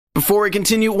Before we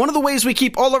continue, one of the ways we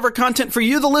keep all of our content for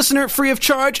you, the listener, free of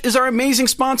charge is our amazing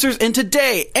sponsors, and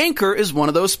today, Anchor is one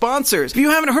of those sponsors. If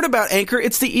you haven't heard about Anchor,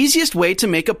 it's the easiest way to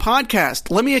make a podcast.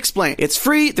 Let me explain. It's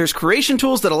free, there's creation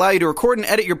tools that allow you to record and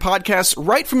edit your podcasts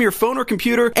right from your phone or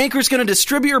computer. Anchor's going to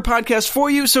distribute your podcast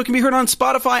for you so it can be heard on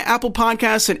Spotify, Apple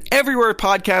Podcasts, and everywhere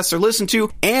podcasts are listened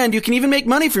to, and you can even make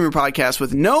money from your podcast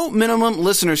with no minimum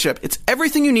listenership. It's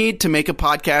everything you need to make a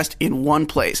podcast in one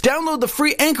place. Download the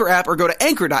free Anchor app or go to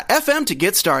anchor.fm to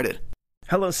get started.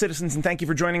 Hello, citizens, and thank you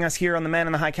for joining us here on the Man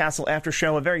in the High Castle After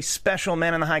Show, a very special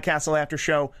Man in the High Castle After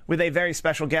Show with a very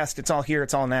special guest. It's all here,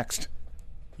 it's all next.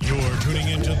 You're tuning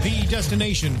into the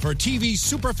destination for TV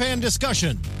superfan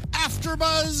discussion,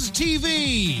 AfterBuzz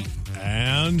TV.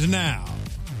 And now,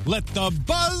 let the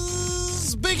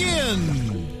buzz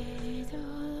begin.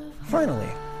 Finally.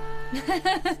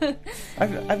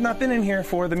 I've not been in here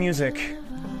for the music.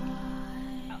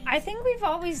 I think we've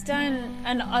always done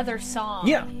an other song.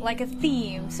 Yeah. Like a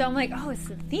theme. So I'm like, oh, it's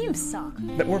the theme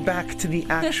song. But we're back to the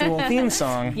actual theme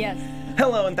song. Yes.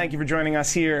 Hello, and thank you for joining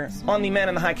us here on the Man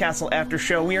in the High Castle After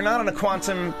Show. We are not on a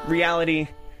quantum reality,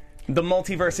 the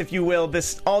multiverse, if you will.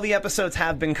 All the episodes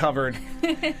have been covered.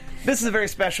 This is a very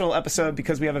special episode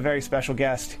because we have a very special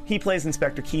guest. He plays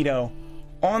Inspector Keto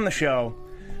on the show.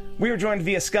 We were joined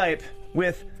via Skype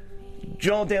with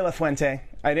Joel De La Fuente.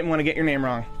 I didn't want to get your name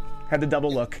wrong. Had to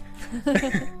double look.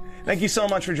 Thank you so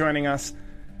much for joining us.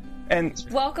 And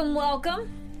welcome, welcome.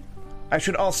 I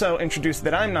should also introduce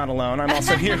that I'm not alone. I'm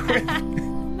also here with...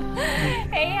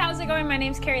 Hey, how's it going? My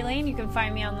name's Carrie Lane. You can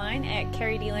find me online at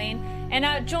Carrie D. Lane.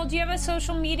 And Joel, do you have a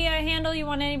social media handle you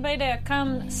want anybody to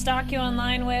come stalk you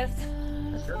online with?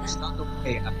 Sure, stalk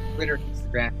away. Twitter,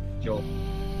 Instagram, Joel.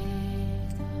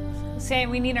 Say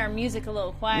we need our music a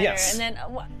little quieter. Yes. And then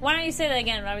why don't you say that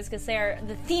again? I was going to say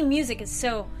the theme music is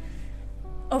so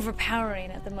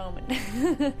overpowering at the moment.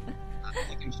 You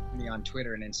can find me on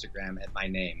Twitter and Instagram at my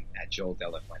name, at Joel De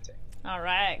La Fuente. All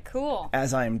right, cool.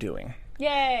 As I am doing.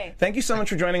 Yay. Thank you so much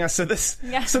for joining us. So this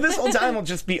whole time will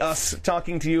just be us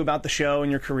talking to you about the show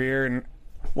and your career and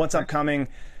what's upcoming.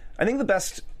 I think the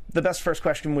best first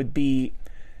question would be,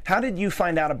 how did you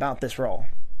find out about this role?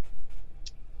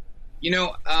 You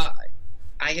know,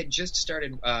 I had just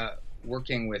started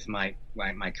working with my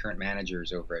current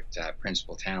managers over at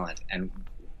Principal Talent, and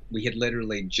we had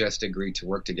literally just agreed to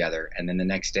work together. And then the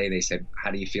next day they said,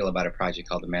 how do you feel about a project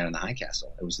called The Man in the High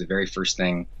Castle? It was the very first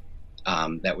thing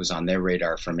that was on their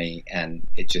radar for me, and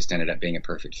it just ended up being a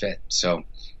perfect fit. So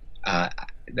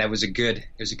that was a good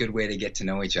way to get to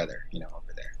know each other,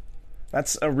 over there.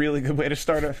 That's a really good way to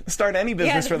start any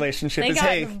business relationship. Is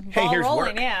hey, here's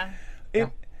rolling, work. Yeah.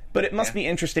 But it must be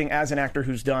interesting as an actor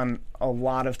who's done a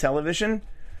lot of television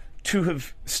to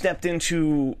have stepped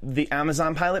into the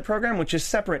Amazon pilot program, which is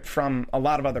separate from a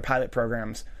lot of other pilot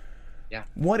programs. Yeah.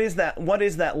 What is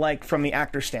that like from the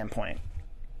actor standpoint?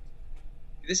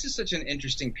 This is such an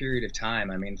interesting period of time.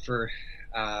 I mean, for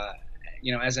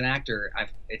as an actor,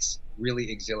 it's really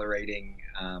exhilarating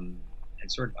and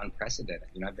sort of unprecedented.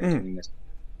 I've been doing this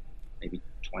maybe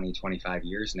 20, 25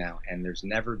 years now, and there's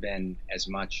never been as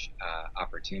much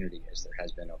opportunity as there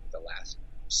has been over the last,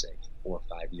 say, 4 or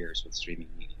 5 years with streaming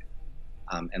media.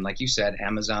 And like you said,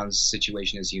 Amazon's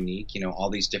situation is unique. All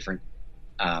these different,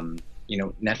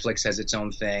 Netflix has its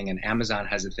own thing, and Amazon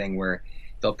has a thing where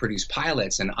they'll produce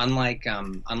pilots, and unlike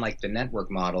the network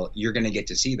model, you're going to get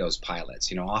to see those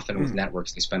pilots. Often with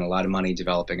networks, they spend a lot of money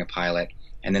developing a pilot,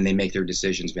 and then they make their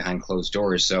decisions behind closed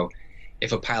doors. So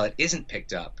if a pilot isn't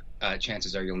picked up,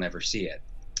 chances are you'll never see it.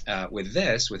 With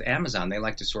Amazon, they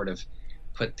like to sort of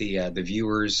put the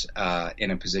viewers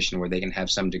in a position where they can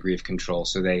have some degree of control.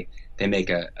 So they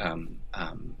make a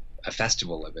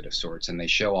festival of it of sorts, and they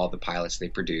show all the pilots they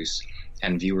produce,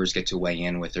 and viewers get to weigh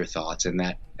in with their thoughts, and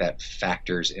that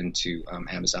factors into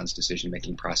Amazon's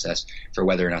decision-making process for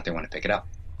whether or not they want to pick it up.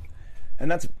 And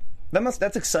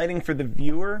that's exciting for the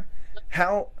viewer.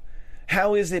 How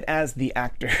is it as the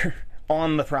actor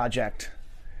on the project?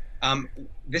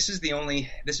 This is the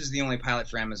only pilot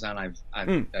for Amazon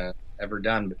I've ever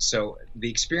done. So the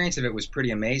experience of it was pretty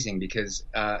amazing because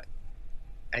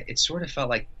it sort of felt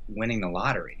like winning the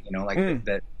lottery.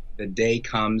 The day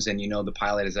comes and the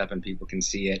pilot is up and people can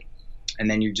see it, and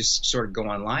then you just sort of go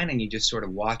online and you just sort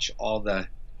of watch all the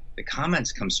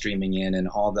comments come streaming in and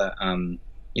all the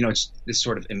it's this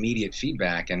sort of immediate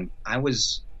feedback. And I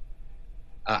was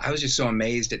just so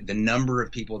amazed at the number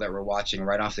of people that were watching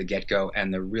right off the get-go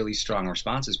and the really strong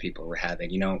responses people were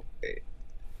having.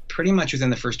 Pretty much within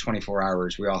the first 24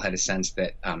 hours, we all had a sense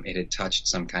that it had touched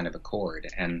some kind of a chord.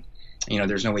 And,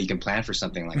 there's no way you can plan for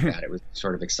something like that. It was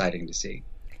sort of exciting to see.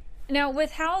 Now,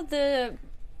 with how the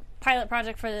pilot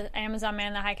project for the Amazon Man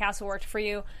in the High Castle worked for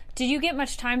you. Did you get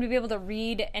much time to be able to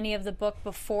read any of the book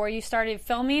before you started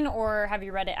filming, or have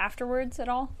you read it afterwards at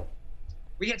all?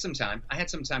 We had some time. I had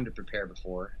some time to prepare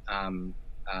before. And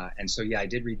so, yeah, I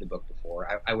did read the book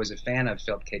before. I was a fan of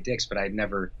Philip K. Dick's, but I'd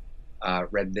never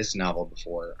read this novel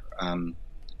before. And,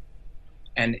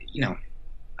 you know,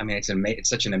 I mean, it's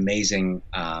such an amazing,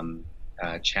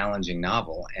 challenging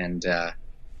novel. And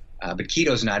but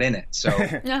Keto's not in it. So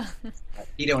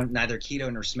neither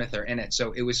Keto nor Smith are in it.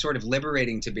 So it was sort of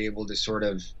liberating to be able to sort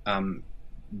of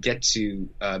get to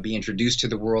be introduced to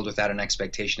the world without an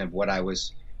expectation of what I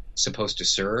was supposed to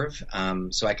serve,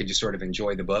 so I could just sort of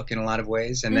enjoy the book in a lot of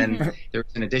ways. And then there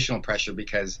was an additional pressure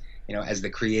because, you know, as the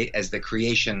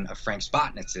creation of Frank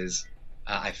Spotnitz is,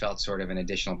 I felt sort of an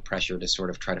additional pressure to sort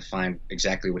of try to find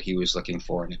exactly what he was looking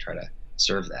for and to try to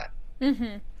serve that.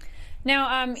 Mm-hmm.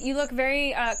 Now, you look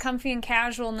very comfy and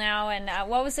casual now, and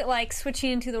what was it like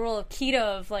switching into the role of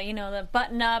Keto, of, like, you know, the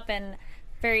button up and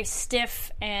very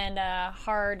stiff and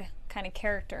hard kind of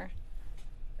character?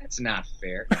 That's not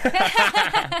fair.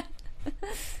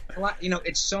 Well, you know,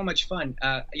 it's so much fun.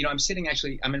 You know,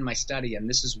 I'm in my study, and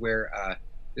this is where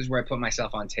I put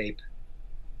myself on tape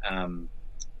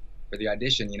for the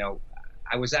audition. You know,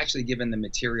 I was actually given the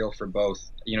material for both.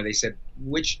 You know, they said,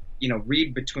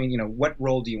 read between, you know, what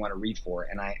role do you want to read for?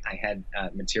 And I had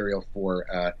material for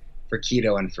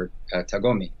Keto and for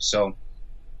Tagomi. So,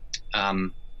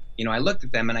 you know, I looked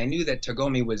at them, and I knew that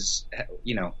Tagomi was,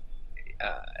 you know,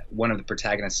 one of the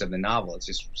protagonists of the novel. It's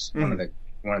just one of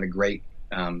the great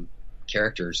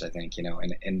characters, I think, you know,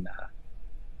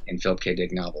 in Philip K.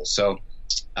 Dick novels. So,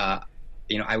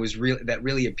 you know, that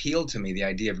really appealed to me, the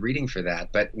idea of reading for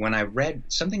that. But when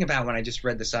I just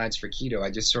read the sides for Keto, I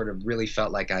just sort of really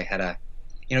felt like I had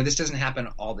you know, this doesn't happen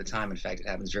all the time. In fact, it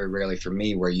happens very rarely for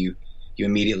me, where you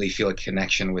immediately feel a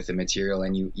connection with the material,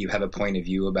 and you have a point of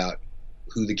view about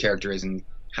who the character is and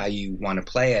how you want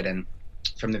to play it. And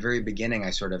from the very beginning, I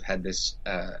sort of had this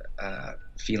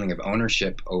feeling of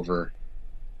ownership over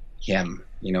him.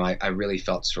 You know, I really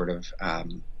felt sort of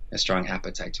a strong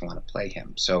appetite to want to play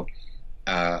him. So,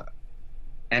 and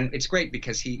it's great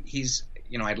because he's,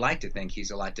 you know, I'd like to think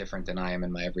he's a lot different than I am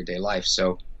in my everyday life.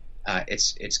 So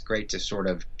it's great to sort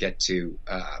of get to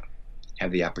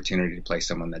have the opportunity to play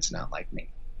someone that's not like me.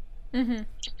 Mm-hmm.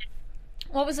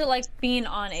 What was it like being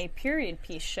on a period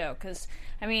piece show? Because,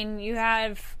 I mean, you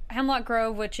have Hemlock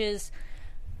Grove, which is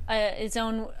its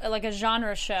own, like, a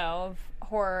genre show of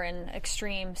horror and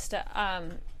extreme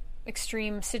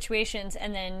situations,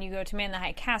 and then you go to Man in the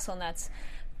High Castle, and that's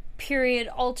period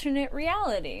alternate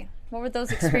reality. What were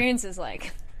those experiences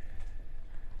like?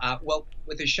 Well,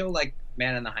 with a show like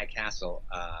Man in the High Castle,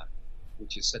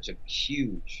 which is such a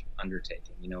huge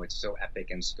undertaking, you know, it's so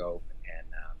epic in scope, and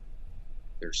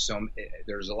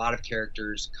there's a lot of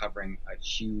characters covering a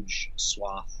huge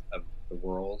swath of the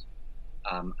world.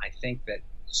 I think that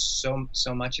so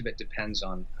much of it depends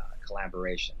on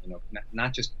collaboration. You know,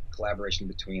 not just collaboration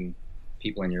between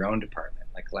people in your own department,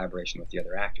 like collaboration with the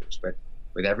other actors, but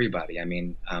with everybody. I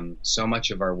mean, so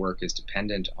much of our work is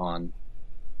dependent on.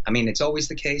 I mean, it's always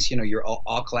the case. You know, you're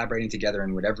all collaborating together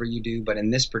in whatever you do. But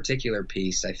in this particular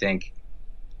piece, I think.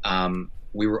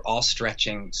 We were all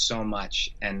stretching so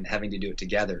much and having to do it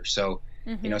together. So,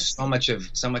 you know, so much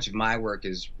of my work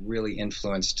is really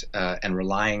influenced and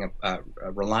reliant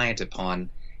upon,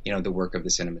 you know, the work of the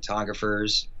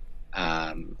cinematographers,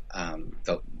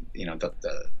 the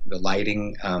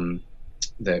lighting,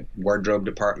 the wardrobe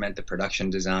department, the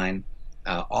production design,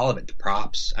 all of it, the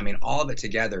props. I mean, all of it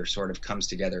together sort of comes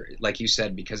together, like you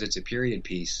said, because it's a period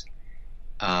piece.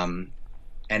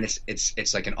 And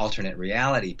it's like an alternate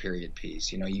reality period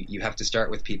piece. You know, you have to start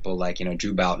with people like, you know,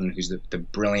 Drew Boughton, who's the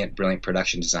brilliant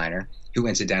production designer, who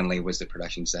incidentally was the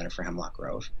production designer for Hemlock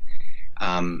Grove.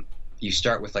 You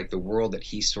start with like the world that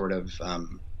he sort of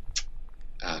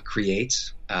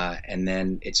creates, and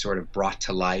then it's sort of brought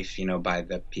to life, you know, by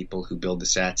the people who build the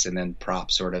sets, and then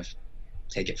props sort of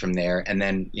take it from there. And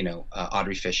then, you know,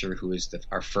 Audrey Fisher, who is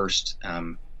our first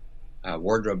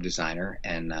wardrobe designer,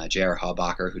 and J.R.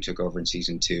 Hallbacher, who took over in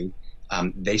season 2,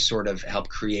 they sort of helped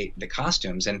create the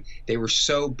costumes, and they were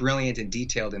so brilliant and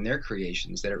detailed in their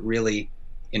creations that it really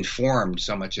informed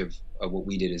so much of what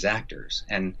we did as actors.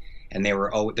 And there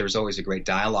was always a great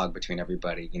dialogue between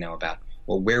everybody, you know, about,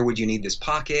 well, where would you need this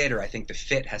pocket, or I think the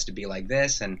fit has to be like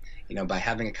this, and, you know, by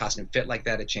having a costume fit like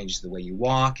that, it changes the way you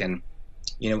walk. And,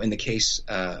 you know, in the case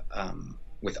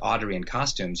with Audrey in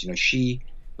costumes, you know, she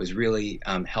was really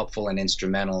helpful and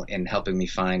instrumental in helping me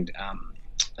find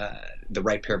the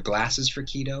right pair of glasses for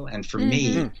Keto. And for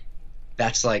me,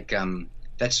 that's like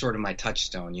that's sort of my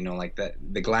touchstone, like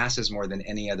the glasses more than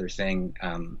any other thing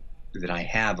that I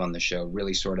have on the show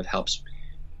really sort of helps,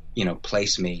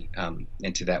 place me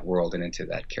into that world and into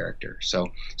that character.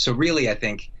 So really, I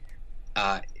think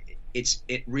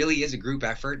it really is a group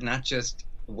effort, not just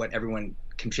what everyone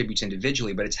contributes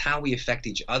individually, but it's how we affect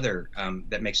each other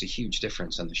that makes a huge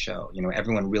difference on the show.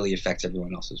 Everyone really affects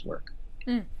everyone else's work.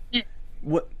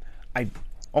 What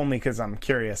only because I'm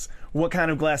curious, what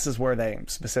kind of glasses were they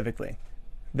specifically?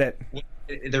 That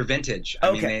they're vintage.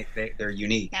 I mean, they're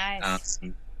unique. Nice.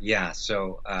 Yeah,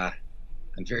 so I'm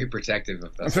very protective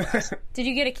of those glasses. Did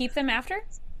you get to keep them after?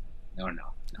 No.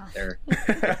 Oh. They're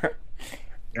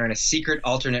in a secret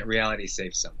alternate reality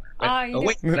safe somewhere. But I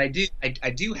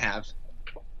do have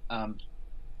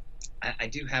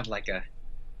like a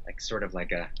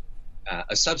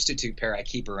substitute pair I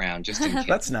keep around just in case.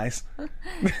 That's nice.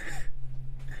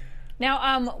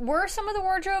 Now, were some of the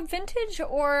wardrobe vintage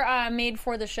or made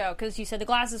for the show? Because you said the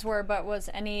glasses were, but was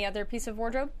any other piece of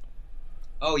wardrobe?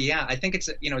 Oh yeah, I think it's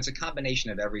a combination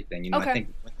of everything. I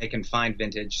think when they can find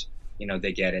vintage,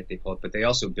 they get it, they pull it, but they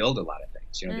also build a lot of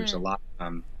things. There's a lot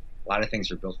of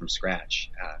things are built from scratch.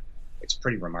 It's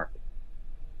pretty remarkable.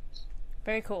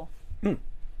 Very cool.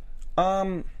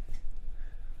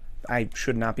 I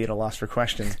should not be at a loss for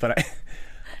questions, but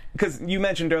because you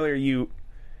mentioned earlier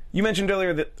I mentioned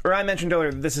earlier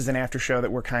that this is an after show that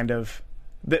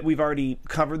we've already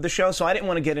covered the show, so I didn't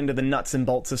want to get into the nuts and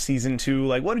bolts of season 2,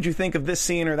 like what did you think of this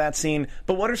scene or that scene,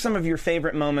 but what are some of your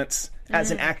favorite moments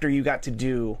as an actor you got to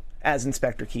do as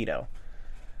Inspector Keto?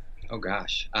 Oh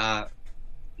gosh.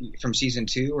 From season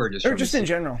 2 or just in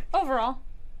general? Overall.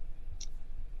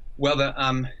 Well,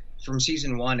 from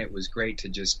season 1 it was great to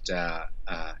just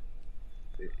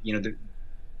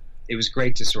it was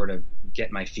great to sort of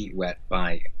get my feet wet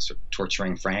by sort of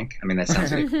torturing Frank. I mean, that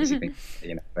sounds like an easy thing,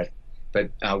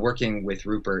 but working with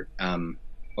Rupert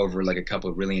over like a couple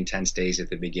of really intense days at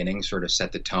the beginning sort of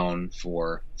set the tone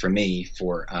for me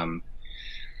for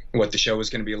what the show was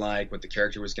going to be like, what the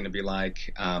character was going to be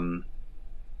like,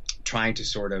 trying to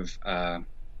sort of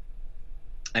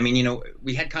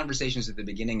we had conversations at the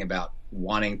beginning about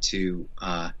wanting to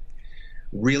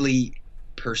really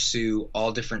pursue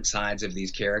all different sides of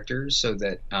these characters so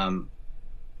that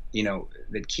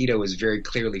that Keto is very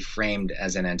clearly framed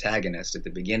as an antagonist at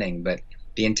the beginning, but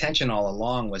the intention all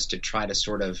along was to try to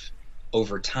sort of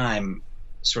over time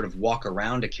sort of walk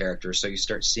around a character so you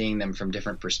start seeing them from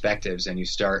different perspectives and you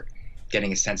start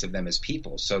getting a sense of them as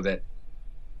people, so that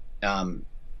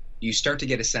you start to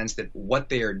get a sense that what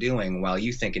they are doing, while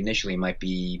you think initially might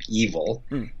be evil,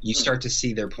 you start to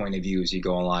see their point of view as you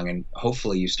go along, and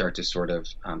hopefully you start to sort of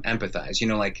empathize.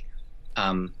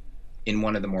 In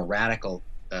one of the more radical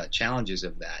challenges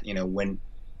of that, when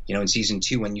in season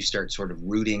 2, when you start sort of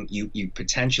rooting, you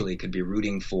potentially could be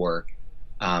rooting for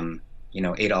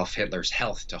Adolf Hitler's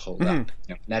health to hold up.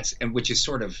 Which is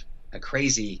sort of a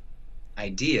crazy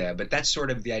idea, but that's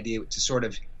sort of the idea, to sort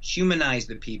of humanize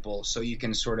the people so you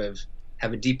can sort of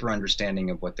have a deeper understanding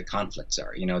of what the conflicts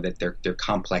are, that they're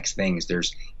complex things.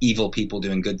 There's evil people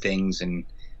doing good things and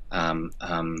good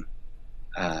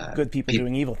people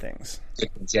doing evil things.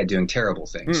 Doing terrible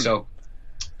things. So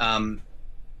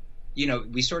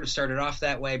we sort of started off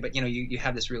that way, but you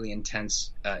have this really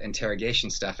intense interrogation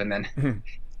stuff, and then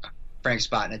Frank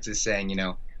Spotnitz is saying,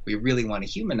 we really want to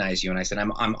humanize you, and I said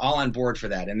I'm all on board for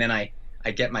that. And then I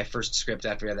get my first script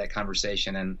after we had that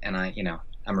conversation, and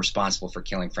I'm responsible for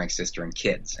killing Frank's sister and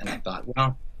kids, and I thought,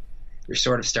 well, you're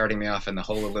sort of starting me off in the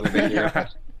hole a little bit here,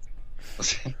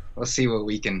 but we'll see what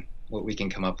we can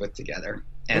come up with together.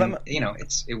 And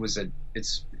it was a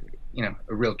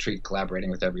real treat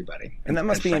collaborating with everybody. And that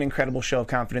must be an incredible show of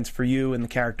confidence for you and the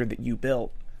character that you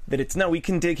built, that we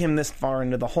can dig him this far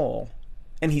into the hole,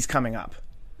 and he's coming up.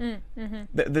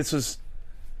 This was,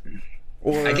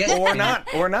 or not.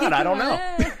 I don't know.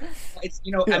 It's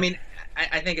I mean,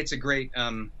 I think it's a great.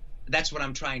 That's what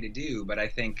I'm trying to do, but I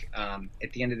think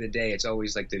at the end of the day, it's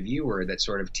always like the viewer that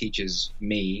sort of teaches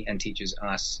me and teaches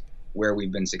us where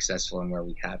we've been successful and where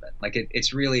we haven't. Like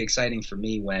it's really exciting for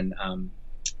me when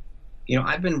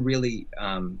I've been really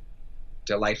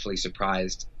delightfully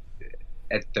surprised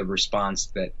at the response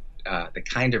that the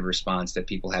kind of response that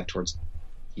people have towards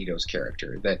Keto's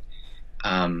character, that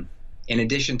in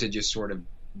addition to just sort of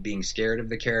being scared of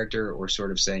the character or sort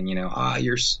of saying,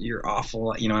 you're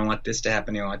awful, I want this to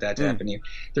happen, I want that to happen to you,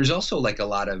 there's also like a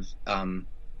lot of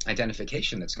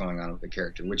identification that's going on with the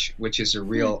character, which is a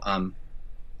real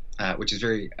which is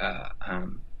very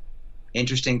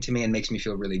interesting to me and makes me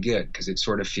feel really good, because it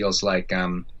sort of feels like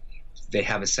they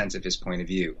have a sense of his point of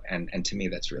view, and to me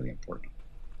that's really important.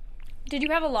 Did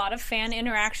you have a lot of fan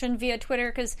interaction via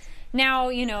Twitter? Because now,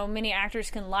 many actors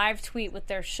can live tweet with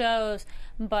their shows,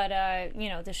 but,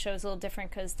 the show's a little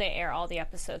different because they air all the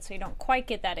episodes, so you don't quite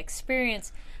get that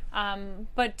experience.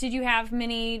 But did you have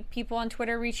many people on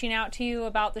Twitter reaching out to you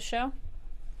about the show?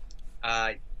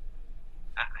 I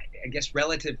guess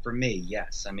relative for me,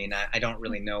 yes. I mean, I don't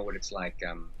really know what it's like,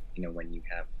 when you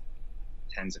have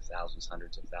tens of thousands,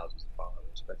 hundreds of thousands of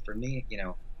followers. But for me,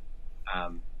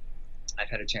 I've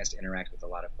had a chance to interact with a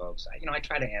lot of folks. I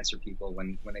try to answer people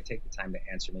when they take the time to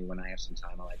answer me. When I have some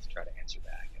time, I like to try to answer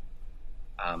back.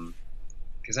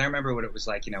 Because I remember what it was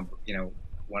like,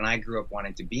 when I grew up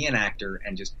wanting to be an actor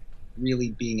and just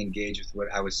really being engaged with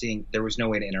what I was seeing, there was no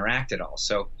way to interact at all.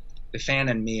 So the fan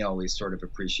in me always sort of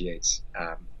appreciates,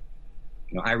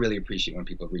 I really appreciate when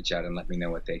people reach out and let me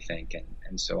know what they think.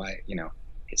 And so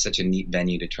it's such a neat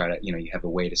venue to try to, you have a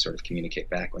way to sort of communicate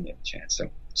back when you have a chance.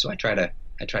 So I try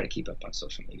to keep up on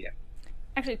social media.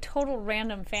 Actually, total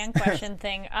random fan question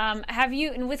thing. Have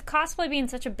you, and with cosplay being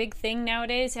such a big thing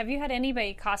nowadays, have you had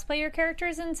anybody cosplay your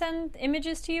characters and send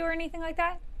images to you or anything like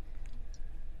that?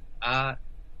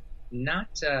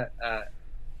 Not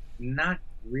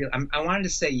real. I wanted to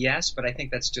say yes, but I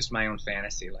think that's just my own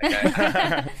fantasy.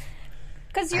 Like,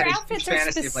 because your outfits are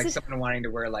fantasy of like someone wanting to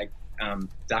wear like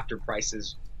Dr.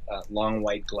 Price's long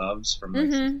white gloves from like,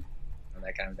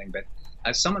 that kind of thing. But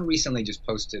someone recently just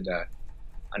posted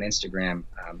on Instagram.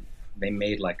 They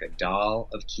made like a doll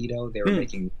of Keto. They were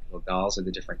making little dolls of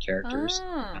the different characters.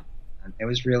 It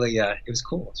was really, it was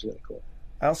cool. It's really cool.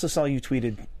 I also saw you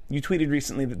tweeted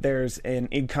recently that there's an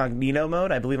incognito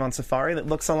mode, I believe, on Safari that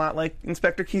looks a lot like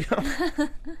Inspector Keto.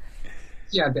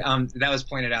 Yeah, that was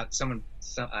pointed out.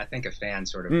 I think a fan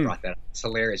sort of brought that up. It's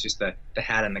hilarious, just the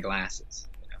hat and the glasses.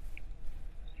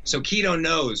 So Keto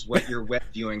knows what your web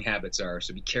viewing habits are,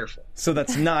 so be careful. So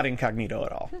that's not incognito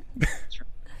at all. That's right.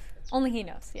 Only he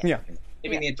knows. Yeah.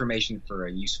 Giving the information for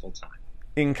a useful time.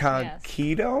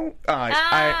 Incognito? Yes.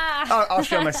 I'll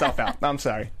show myself out. I'm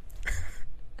sorry.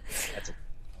 That's it.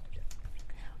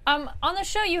 On the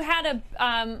show, you had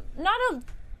not a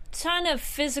ton of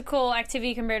physical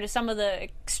activity compared to some of the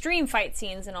extreme fight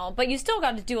scenes and all, but you still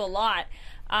got to do a lot.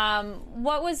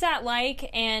 What was that like?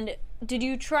 And did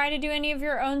you try to do any of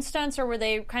your own stunts, or were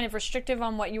they kind of restrictive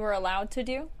on what you were allowed to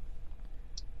do?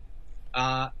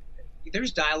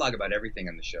 There's dialogue about everything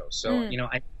on the show. So,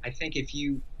 I think if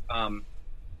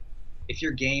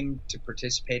you're game to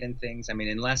participate in things, I mean,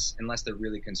 unless they're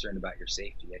really concerned about your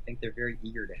safety, I think they're very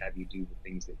eager to have you do the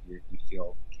things that you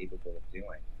feel capable of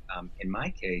doing. In my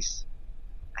case,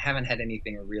 I haven't had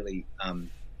anything really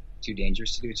too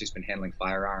dangerous to do. It's just been handling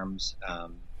firearms,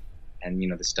 and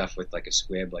the stuff with like a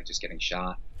squib, like just getting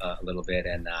shot a little bit,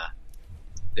 and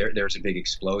there's a big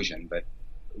explosion. But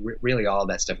really, all of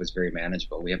that stuff was very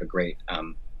manageable. We have a great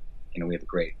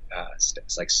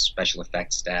like special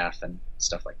effects staff and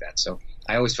stuff like that. So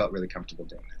I always felt really comfortable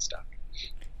doing that stuff.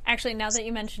 Actually, now that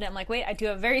you mentioned it, I'm like, wait, I do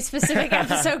have a very specific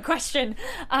episode question.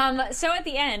 So at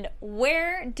the end,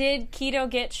 where did Keto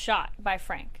get shot by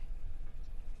Frank?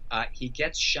 He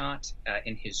gets shot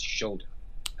in his shoulder.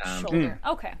 Shoulder.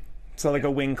 Okay. So like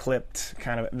a wing clipped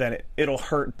kind of, that it'll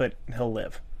hurt, but he'll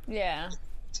live. Yeah.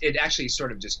 It actually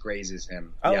sort of just grazes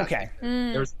him. Oh, yeah. Okay.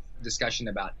 There's discussion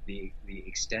about the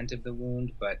extent of the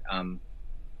wound, but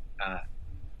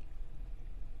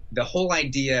the whole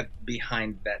idea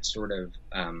behind that sort of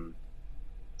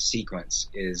sequence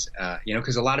is,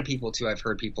 because a lot of people too, I've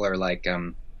heard people are like,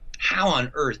 how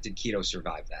on earth did Keto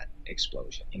survive that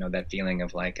explosion? That feeling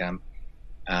of like, and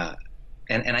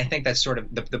I think that's sort of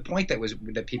the point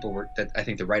that I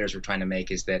think the writers were trying to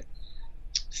make is that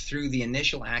through the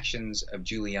initial actions of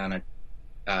Juliana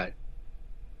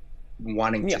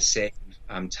wanting to save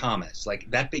Thomas,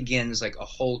 like that begins like a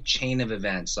whole chain of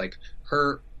events. Like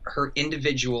her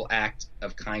individual act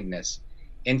of kindness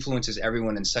influences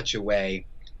everyone in such a way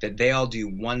that they all do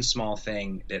one small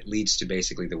thing that leads to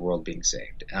basically the world being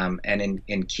saved. And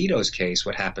in Keto's case,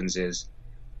 what happens is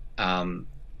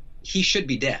he should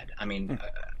be dead. I mean,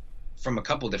 from a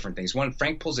couple different things. One,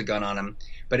 Frank pulls a gun on him,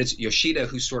 but it's Yoshida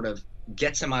who sort of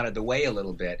gets him out of the way a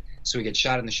little bit, so he gets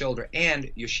shot in the shoulder,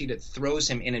 and Yoshida throws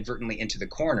him inadvertently into the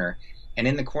corner, and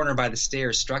in the corner by the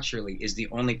stairs structurally is the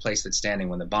only place that's standing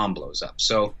when the bomb blows up.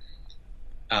 So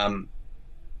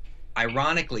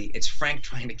ironically, it's Frank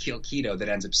trying to kill Keto that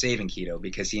ends up saving Keto,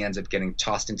 because he ends up getting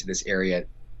tossed into this area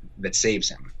that saves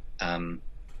him.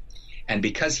 And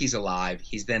because he's alive,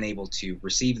 he's then able to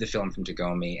receive the film from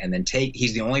Tagomi, and then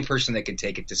he's the only person that could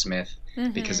take it to Smith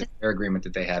because of their agreement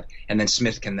that they have. And then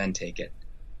Smith can then take it,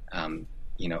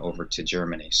 over to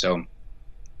Germany. So,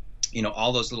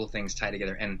 all those little things tie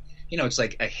together. And, it's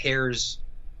like a hair's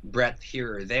breadth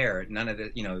here or there. None of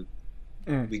the,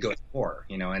 we go to war,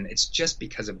 and it's just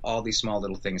because of all these small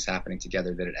little things happening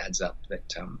together that it adds up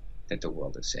that the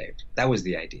world is saved. That was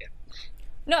the idea.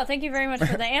 No, thank you very much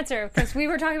for the answer, because we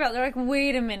were talking about, they're like,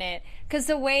 wait a minute, because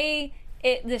the way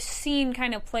the scene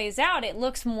kind of plays out, it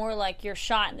looks more like you're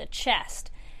shot in the chest.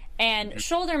 And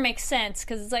shoulder makes sense,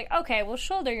 because it's like, okay, well,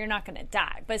 shoulder, you're not going to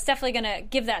die. But it's definitely going to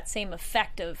give that same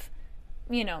effect of,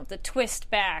 the twist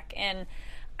back. And,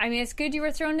 I mean, it's good you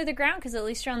were thrown to the ground, because at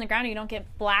least you're on the ground and you don't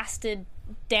get blasted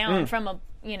down from,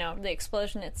 the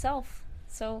explosion itself.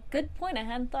 So, good point. I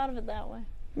hadn't thought of it that way.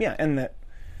 Yeah, and that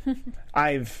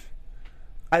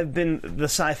I've been the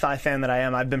sci-fi fan that I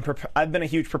am. I've been a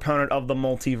huge proponent of the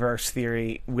multiverse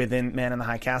theory within Man in the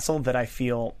High Castle. That I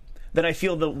feel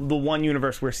the one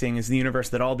universe we're seeing is the universe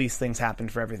that all these things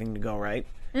happened for everything to go right,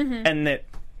 and that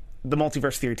the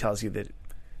multiverse theory tells you that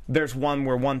there's one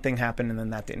where one thing happened and then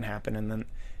that didn't happen, and then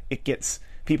it gets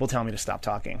people tell me to stop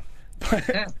talking.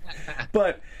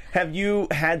 But have you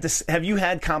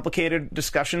had complicated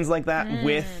discussions like that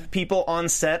with people on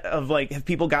set? Of like, have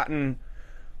people gotten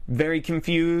very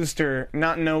confused or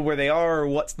not know where they are or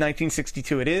what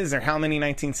 1962 it is or how many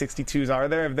 1962s are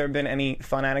there? Have there been any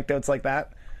fun anecdotes like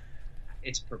that?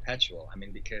 It's perpetual. I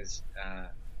mean, because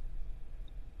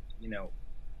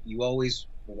you always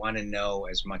want to know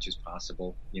as much as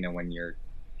possible, when you're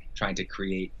trying to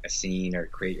create a scene or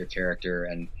create your character.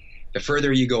 And the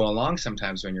further you go along,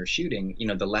 sometimes when you're shooting,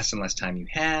 the less and less time you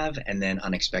have, and then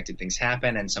unexpected things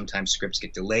happen, and sometimes scripts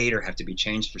get delayed or have to be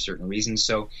changed for certain reasons.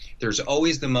 So there's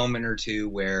always the moment or two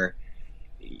where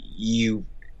you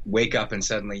wake up and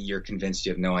suddenly you're convinced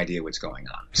you have no idea what's going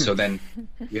on. So then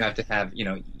you have to have,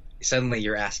 suddenly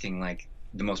you're asking like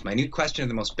the most minute question or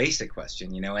the most basic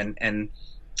question, and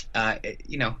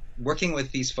working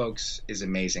with these folks is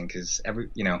amazing, because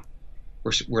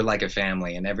we're like a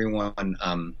family, and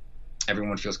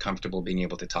everyone feels comfortable being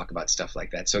able to talk about stuff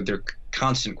like that. So there are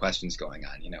constant questions going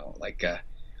on, like,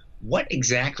 what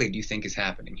exactly do you think is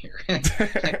happening here?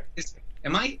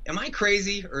 Am I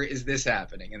crazy, or is this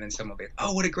happening? And then someone will be,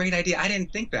 oh, what a great idea. I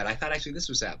didn't think that. I thought actually this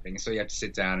was happening. So you have to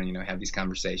sit down and, have these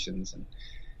conversations.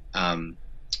 And,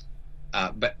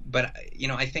 but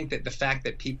I think that the fact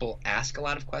that people ask a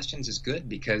lot of questions is good,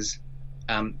 because,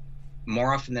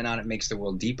 more often than not, it makes the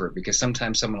world deeper, because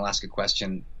sometimes someone will ask a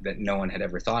question that no one had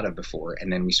ever thought of before,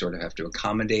 and then we sort of have to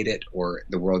accommodate it, or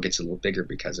the world gets a little bigger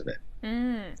because of it.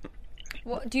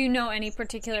 Well, do you know any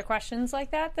particular questions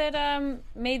like that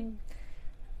made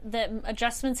that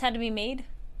adjustments had to be made?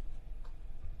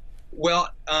 Well,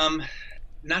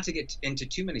 not to get into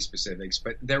too many specifics,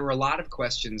 but there were a lot of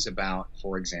questions about,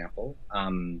 for example,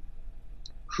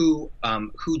 who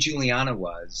Juliana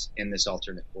was in this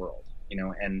alternate world,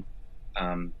 and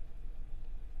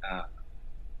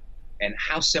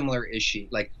how similar is she?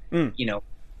 Like,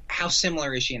 how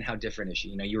similar is she and how different is she?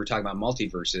 You were talking about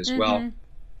multiverses. Well,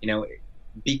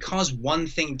 because one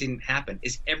thing didn't happen,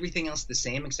 is everything else the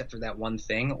same except for that one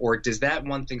thing? Or does that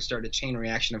one thing start a chain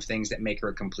reaction of things that make her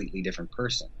a completely different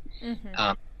person?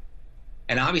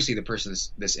 And obviously the person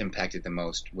this impacted the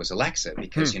most was Alexa,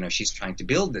 because, she's trying to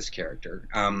build this character.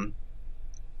 And,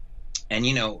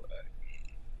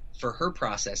 for her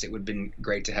process, it would have been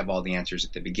great to have all the answers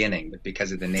at the beginning, but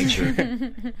because of the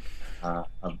nature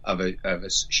of a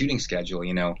shooting schedule,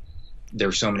 there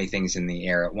were so many things in the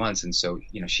air at once. And so,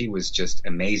 she was just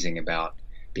amazing about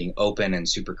being open and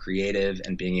super creative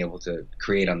and being able to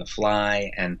create on the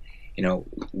fly. And,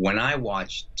 when I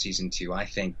watched season 2, I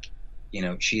think,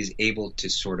 she's able to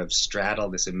sort of straddle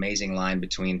this amazing line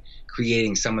between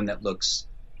creating someone that looks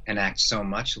and acts so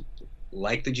much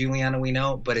like the Juliana we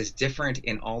know, but is different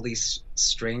in all these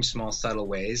strange, small, subtle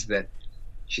ways that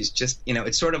she's just,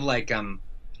 it's sort of like,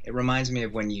 it reminds me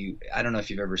of when I don't know if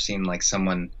you've ever seen like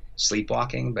someone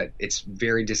sleepwalking, but it's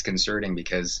very disconcerting,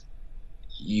 because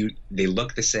they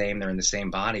look the same, they're in the same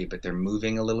body, but they're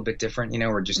moving a little bit different,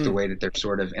 or just the way that they're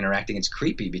sort of interacting. It's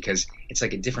creepy because it's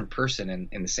like a different person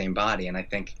in the same body. And I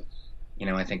think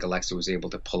Alexa was able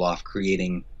to pull off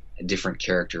creating a different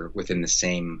character within the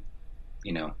same,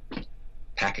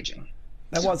 packaging.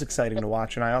 That was exciting to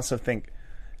watch. And I also think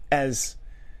as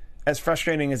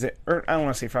frustrating as or I don't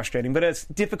want to say frustrating, but as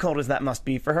difficult as that must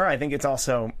be for her, I think it's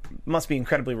also must be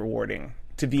incredibly rewarding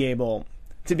to be able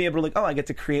to like, oh, I get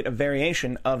to create a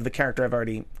variation of the character I've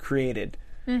already created.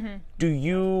 Do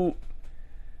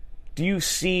you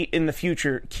see in the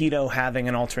future Keto having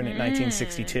an alternate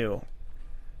 1962?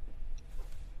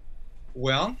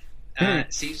 Well,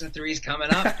 season 3 is coming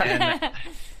up, and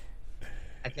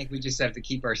I think we just have to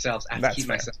keep ourselves. I have to keep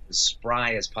myself as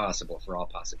spry as possible for all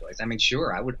possibilities. I mean,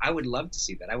 sure, I would love to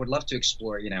see that. I would love to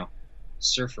explore,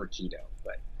 Surfer Keto,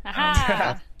 but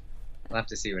Aha. We'll have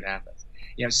to see what happens.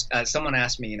 Someone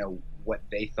asked me, what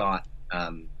they thought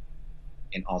an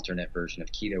alternate version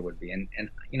of Keto would be, and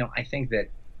I think that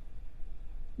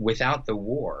without the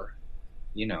war,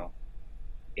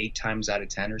 8 times out of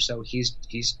 10 or so, he's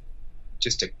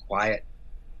just a quiet,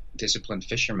 disciplined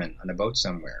fisherman on a boat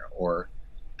somewhere, or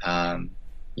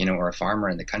or a farmer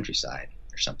in the countryside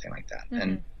or something like that.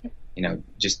 And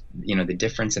just the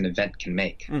difference an event can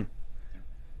make.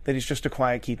 That he's just a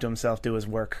quiet, keep to himself, do his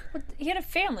work. Well, he had a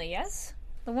family, yes?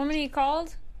 The woman he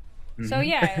called? So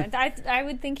yeah, I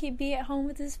would think he'd be at home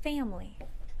with his family.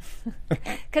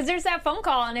 Because there's that phone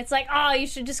call, and it's like, oh, you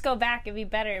should just go back, it'd be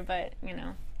better. But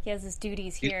he has his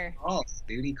duties here.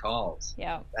 Duty calls.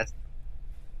 Yeah. That's.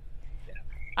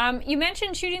 You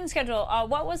mentioned shooting schedule.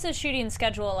 What was the shooting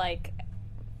schedule like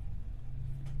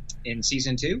in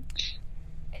season 2?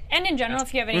 And in general,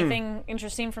 if you have anything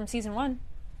interesting from season 1.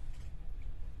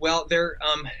 Well,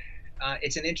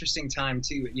 it's an interesting time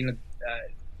too.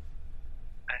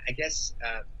 I guess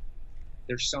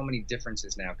there's so many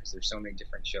differences now because there's so many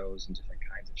different shows and different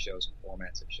kinds of shows and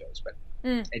formats of shows. But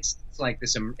it's like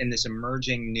this in this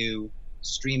emerging new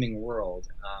streaming world.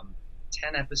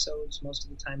 10 episodes most of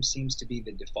the time seems to be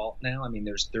the default now. I mean,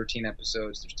 there's 13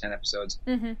 episodes, there's 10 episodes.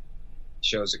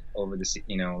 Shows over the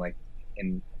like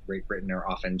in Great Britain are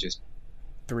often just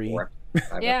 3, 4,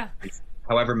 5,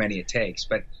 however many it takes.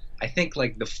 But I think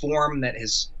like the form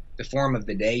of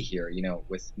the day here,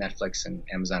 with Netflix and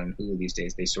Amazon and Hulu these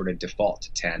days, they sort of default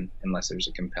to 10 unless there's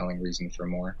a compelling reason for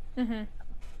more.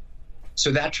 So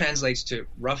that translates to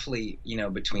roughly,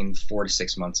 between 4 to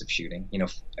 6 months of shooting,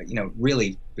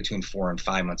 really between 4 and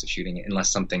 5 months of shooting,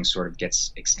 unless something sort of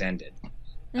gets extended.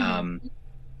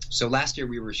 So last year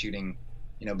we were shooting,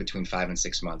 between 5 and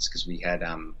 6 months because we had,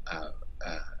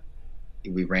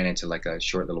 we ran into like a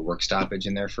short little work stoppage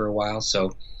in there for a while.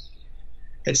 So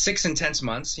it's 6 intense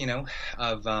months,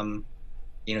 of,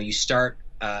 you start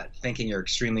thinking you're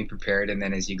extremely prepared, and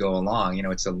then as you go along,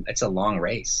 it's a long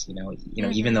race,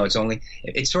 even though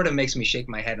it sort of makes me shake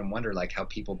my head and wonder like how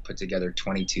people put together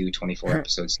 22, 24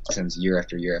 episodes seasons year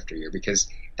after year after year, because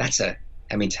 10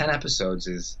 episodes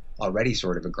is already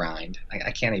sort of a grind.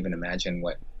 I can't even imagine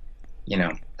what,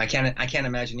 I can't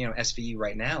imagine, SVU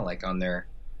right now, like on their,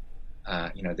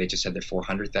 they just had their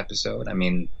 400th episode. I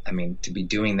mean, to be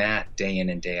doing that day in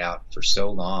and day out for so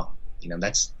long,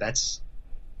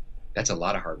 that's a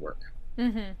lot of hard work.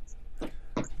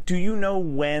 Do you know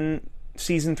when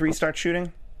season 3 starts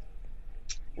shooting?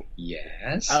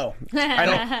 Yes. Oh,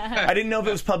 I didn't know if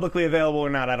it was publicly available or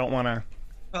not. I don't want to.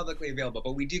 Publicly available,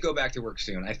 but we do go back to work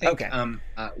soon. I think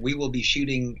we will be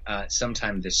shooting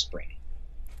sometime this spring.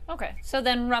 Okay, so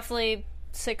then roughly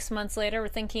 6 months later, we're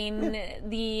thinking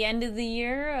the end of the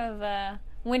year of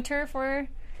winter for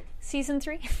season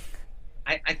 3.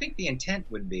 I think the intent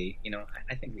would be,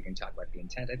 I think we can talk about the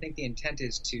intent. I think the intent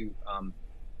is to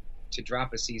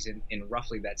drop a season in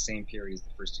roughly that same period as the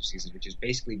first 2 seasons, which is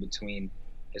basically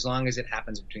as long as it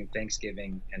happens between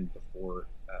Thanksgiving and before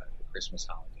the Christmas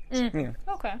holidays.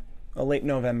 Okay. A late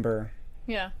November.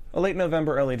 Yeah. A late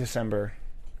November, early December.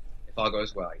 If all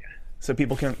goes well, yeah. So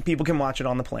people can watch it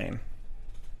on the plane.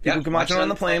 People can watch it on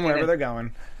the plane wherever they're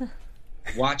going.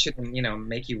 Watch it and,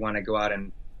 make you want to go out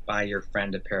and buy your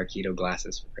friend a pair of Keto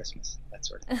glasses for Christmas. That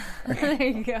sort of thing. There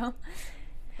you go.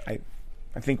 I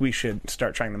think we should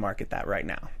start trying to market that right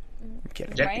now. I'm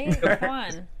kidding. Right? Come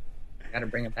on. Got to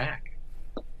bring it back.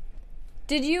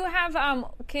 Did you have,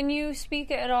 can you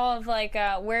speak at all of like,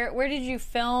 where did you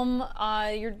film?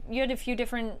 You had a few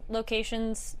different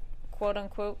locations, quote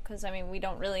unquote, because we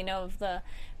don't really know of the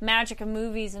magic of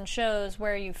movies and shows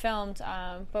where you filmed,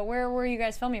 but where were you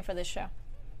guys filming for this show?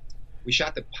 We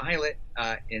shot the pilot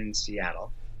in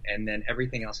Seattle, and then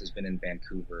everything else has been in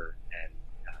Vancouver and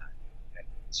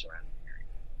surrounding area.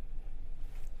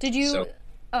 Did you?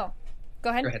 Go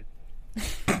ahead. Go ahead.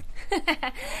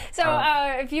 So,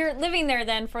 if you're living there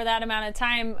then for that amount of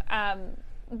time,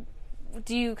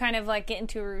 do you kind of like get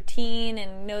into a routine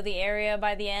and know the area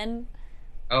by the end?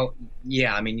 Oh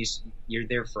yeah, you're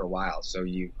there for a while, so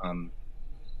you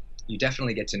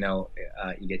definitely get to know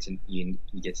you get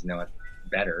to know it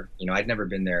better. I'd never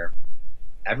been there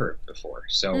ever before,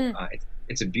 so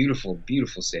it's a beautiful,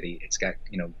 beautiful city. It's got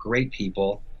great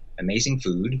people, amazing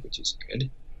food, which is good.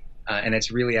 And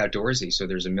it's really outdoorsy, so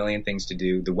there's a million things to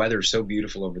do. The weather's so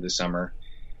beautiful over the summer.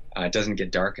 It doesn't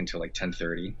get dark until like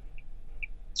 10:30.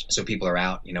 So people are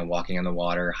out, walking on the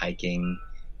water, hiking,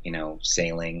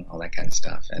 sailing, all that kind of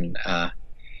stuff. And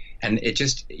it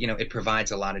just, it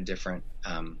provides a lot of different,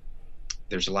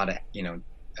 there's a lot of,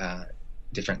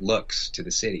 different looks to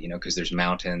the city, because there's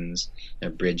mountains, there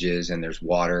are bridges, and there's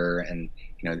water, and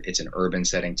it's an urban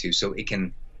setting too. So it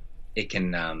can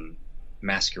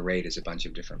masquerade as a bunch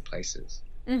of different places.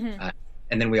 Mm-hmm.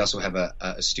 And then we also have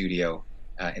a studio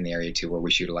in the area too, where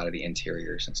we shoot a lot of the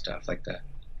interiors and stuff like that.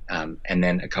 And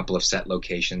then a couple of set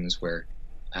locations where,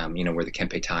 where the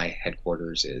Kempetai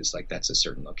headquarters is, like that's a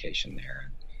certain location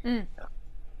there. Mm.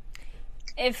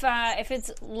 If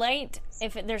it's late,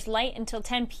 there's light until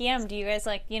 10 p.m., do you guys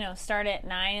start at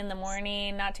 9 in the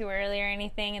morning, not too early or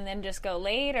anything, and then just go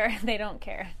late, or they don't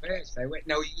care? Yes,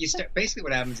 no, you start. Basically,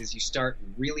 what happens is you start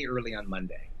really early on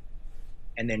Monday,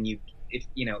 and then you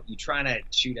try to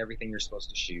shoot everything you're supposed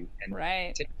to shoot, and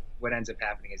right. What ends up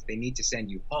happening is they need to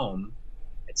send you home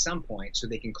at some point so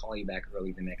they can call you back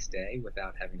early the next day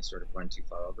without having to sort of run too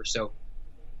far over.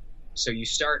 So you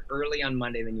start early on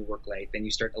Monday, then you work late. Then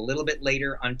you start a little bit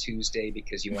later on Tuesday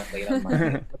because you went late on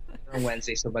Monday, on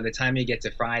Wednesday. So by the time you get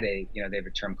to Friday, they have a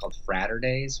term called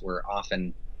Fraturdays, where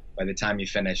often by the time you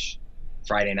finish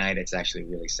Friday night, it's actually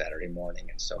really Saturday morning,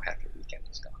 and so half your weekend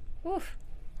is gone. Oof.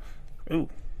 Ooh.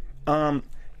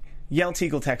 Yell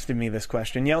Teagle texted me this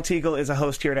question. Yell Teagle is a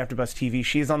host here at AfterBuzz TV.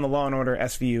 She's on the Law & Order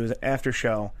SVU's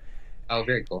AfterShow. Oh,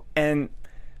 very cool. And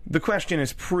the question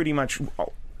is pretty much,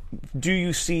 do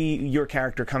you see your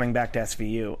character coming back to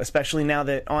SVU, especially now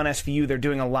that on SVU they're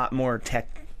doing a lot more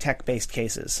tech-based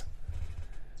cases?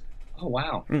 Oh,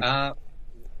 wow.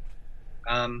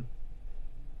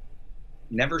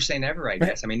 Never say never, I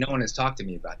guess. I mean, no one has talked to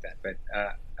me about that, but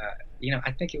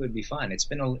I think it would be fun.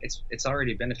 It's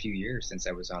already been a few years since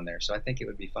I was on there, so I think it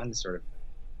would be fun to sort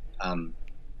of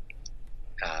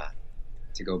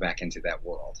to go back into that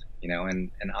world,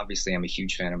 and obviously I'm a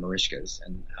huge fan of Mariska's,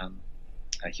 and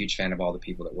a huge fan of all the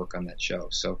people that work on that show.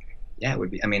 So yeah, it would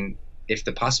be. I mean, if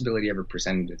the possibility ever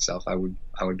presented itself, I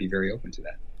would be very open to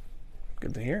that.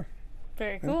 Good to hear.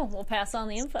 Very cool. We'll pass on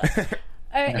the info.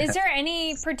 Is there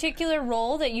any particular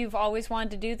role that you've always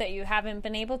wanted to do that you haven't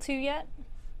been able to yet?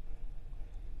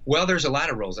 Well, there's a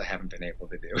lot of roles I haven't been able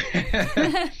to do.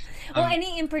 Well,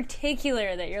 any in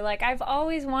particular that you're like, I've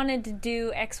always wanted to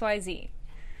do XYZ?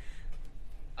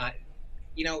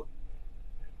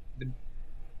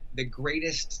 The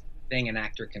greatest thing an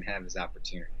actor can have is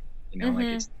opportunity. Mm-hmm.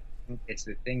 Like it's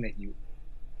the thing that you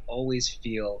always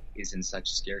feel is in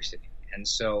such scarcity. And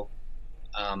so,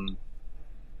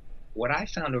 what I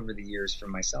found over the years for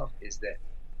myself is that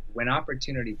when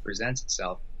opportunity presents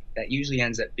itself, that usually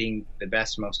ends up being the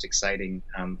best, most exciting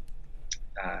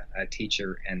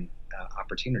teacher and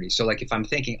opportunity. So, like if I'm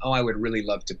thinking, I would really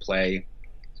love to play,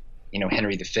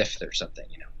 Henry V or something,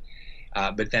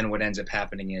 but then what ends up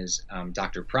happening is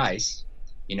Dr. Price,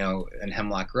 in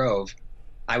Hemlock Grove,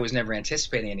 I was never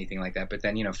anticipating anything like that. But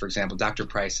then, for example, Dr.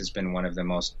 Price has been one of the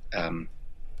most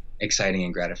exciting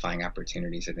and gratifying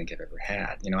opportunities I think I've ever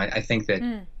had. I think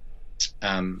that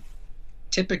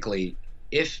typically,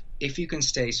 if you can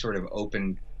stay sort of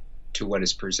open to what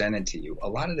is presented to you, a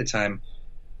lot of the time,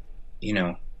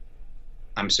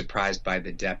 I'm surprised by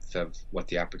the depth of what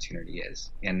the opportunity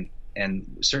is. And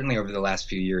certainly over the last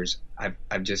few years,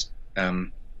 I've just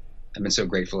I've been so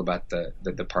grateful about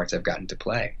the parts I've gotten to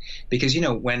play, because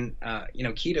when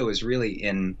Keto is really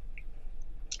in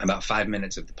about 5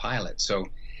 minutes of the pilot, so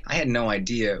I had no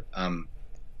idea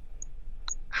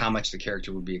how much the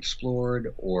character would be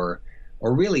explored, or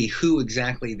really who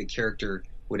exactly the character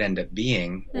would end up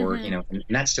being, or and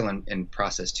that's still in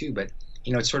process too. But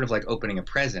it's sort of like opening a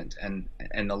present, and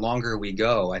the longer we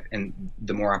go, and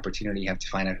the more opportunity you have to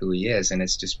find out who he is. And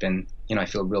it's just been, I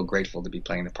feel real grateful to be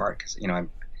playing the part, because I'm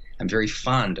very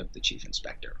fond of the Chief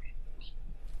Inspector.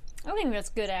 I think that's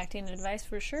good acting advice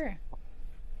for sure.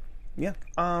 Yeah.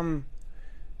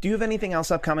 Do you have anything else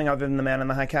upcoming other than The Man in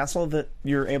the High Castle that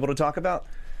you're able to talk about?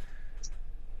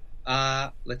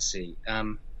 Let's see.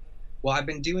 Well, I've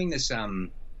been doing this.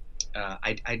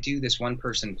 I do this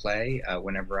one-person play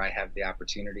whenever I have the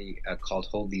opportunity, called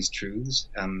Hold These Truths.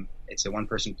 It's a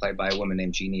one-person play by a woman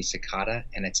named Jeannie Sakata,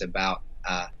 and it's about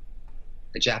a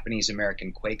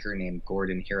Japanese-American Quaker named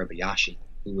Gordon Hirabayashi,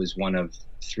 who was one of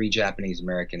 3 Japanese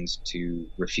Americans to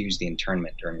refuse the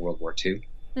internment during World War II.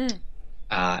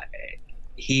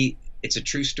 It's a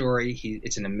true story.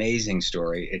 It's an amazing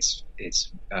story.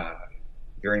 It's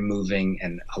very moving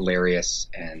and hilarious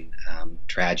and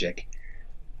tragic.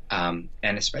 And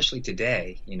especially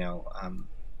today,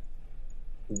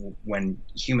 when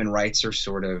human rights are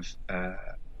sort of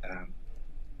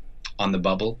on the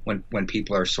bubble, when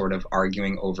people are sort of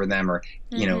arguing over them, or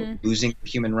losing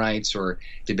human rights, or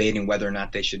debating whether or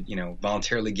not they should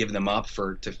voluntarily give them up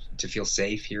to feel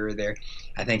safe here or there.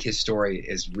 I think his story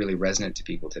is really resonant to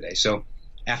people today. So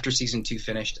after season 2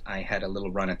 finished, I had a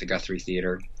little run at the Guthrie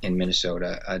Theater in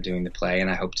Minnesota doing the play, and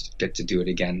I hope to get to do it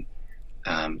again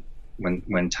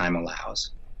when time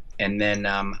allows. And then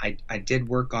I did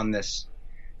work on this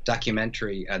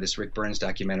documentary, this Rick Burns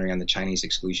documentary on the Chinese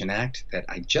Exclusion Act that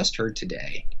I just heard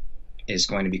today is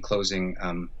going to be closing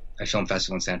a film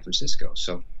festival in San Francisco.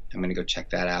 So I'm going to go check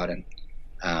that out.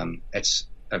 And it's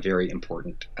a very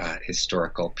important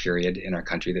historical period in our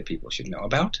country that people should know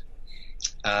about.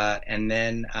 And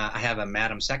then I have a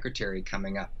Madam Secretary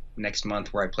coming up next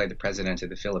month where I play the president of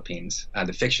the Philippines,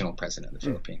 the fictional president of the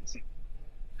Philippines.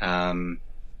 And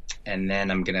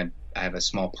then I have a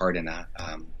small part in a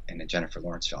Jennifer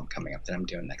Lawrence film coming up that I'm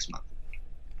doing next month.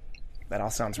 That all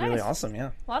sounds really awesome,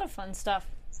 yeah. A lot of fun stuff.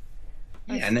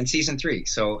 Yeah, and then season 3.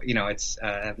 So, it's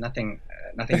nothing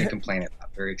to complain about.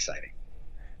 Very exciting.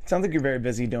 It sounds like you're very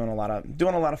busy doing a lot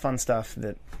of fun stuff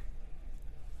that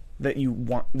you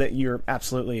want, that you're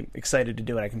absolutely excited to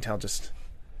do it. I can tell just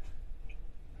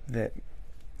that.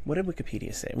 What did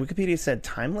Wikipedia say? Wikipedia said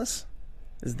timeless?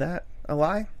 Is that a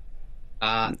lie?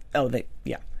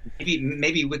 Yeah.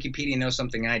 Maybe Wikipedia knows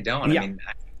something I don't. Yeah. I mean,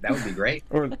 that would be great.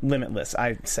 Or limitless.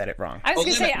 I said it wrong. I was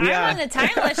going to say, yeah. I'm on the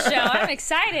Timeless show. I'm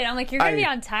excited. I'm like, you're going to be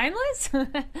on Timeless? No.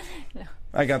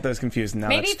 I got those confused. Now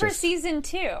Maybe for season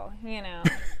 2,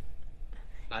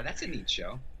 That's a neat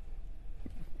show.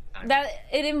 That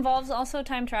it involves also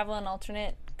time travel and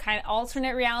alternate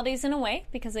realities in a way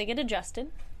because they get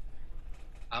adjusted.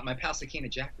 My pal Sakina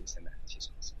Jackman's in that. She's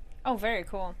awesome. Oh, very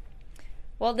cool.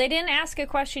 Well, they didn't ask a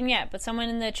question yet, but someone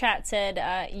in the chat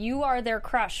said you are their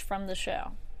crush from the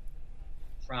show.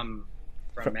 From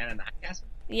Man in the High Castle?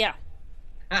 Yeah.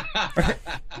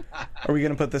 Are we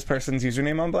going to put this person's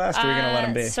username on blast, or are we going to let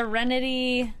him be?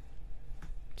 Serenity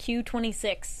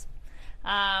Q26.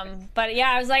 But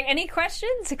yeah, I was like, any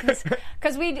questions?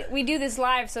 Because we do this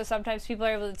live, so sometimes people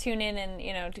are able to tune in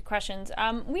and do questions.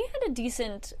 We had a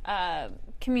decent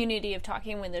community of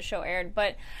talking when the show aired,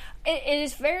 but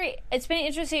it's been an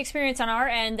interesting experience on our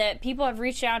end that people have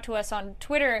reached out to us on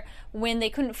Twitter when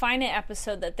they couldn't find an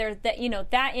episode that they're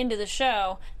that into the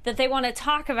show that they want to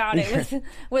talk about it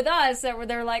with us, that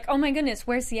they're like, oh my goodness,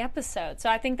 where's the episode? So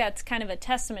I think that's kind of a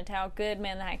testament to how good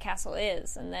Man in the High Castle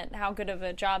is, and that how good of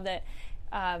a job that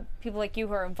people like you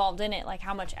who are involved in it, like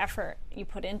how much effort you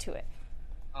put into it.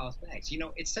 Oh, thanks.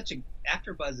 It's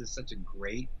AfterBuzz is such a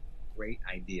great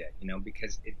idea,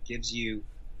 because it gives you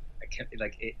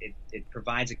it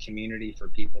provides a community for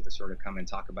people to sort of come and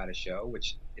talk about a show,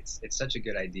 which it's such a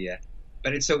good idea.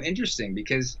 But it's so interesting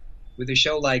because with a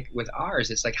show like with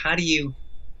ours, it's like, how do you,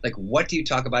 what do you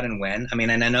talk about and when? I mean,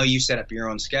 and I know you set up your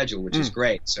own schedule, which is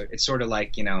great. So it's sort of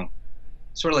like,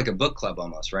 sort of like a book club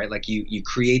almost, right? Like you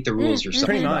create the rules yourself.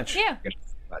 Pretty much. Yeah.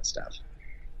 About stuff.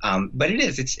 But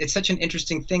it's such an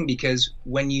interesting thing because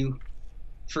when you,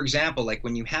 for example, like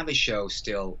when you have a show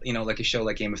still, like a show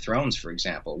like Game of Thrones, for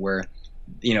example, where,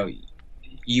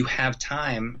 you have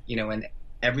time, and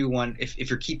everyone, if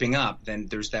you're keeping up, then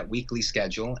there's that weekly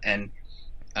schedule. And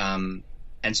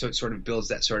so it sort of builds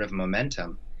that sort of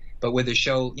momentum. But with a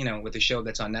show,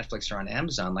 that's on Netflix or on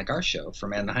Amazon, like our show for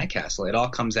Man in the High Castle, it all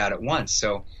comes out at once.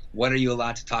 So what are you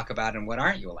allowed to talk about and what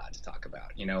aren't you allowed to talk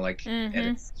about, at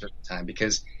a certain time?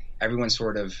 Because everyone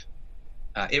sort of,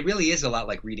 it really is a lot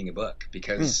like reading a book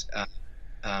because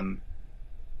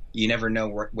you never know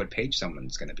what page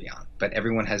someone's going to be on. But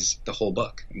everyone has the whole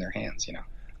book in their hands,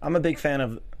 I'm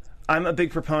a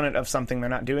big proponent of something they're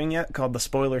not doing yet called the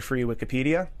spoiler-free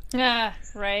Wikipedia.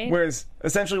 Right. Whereas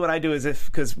essentially what I do is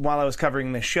because while I was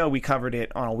covering this show, we covered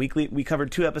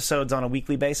 2 episodes on a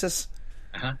weekly basis.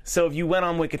 Uh-huh. So if you went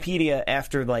on Wikipedia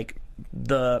after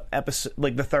the episode,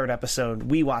 the 3rd episode,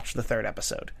 we watched the 3rd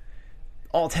episode.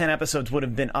 All 10 episodes would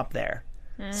have been up there.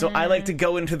 So I like to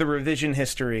go into the revision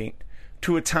history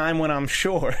to a time when I'm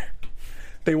sure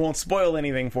they won't spoil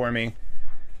anything for me.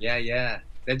 Yeah.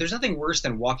 There's nothing worse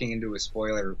than walking into a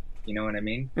spoiler, you know what I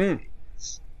mean?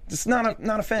 Just not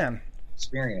a fan.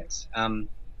 Experience.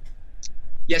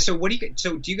 Yeah, so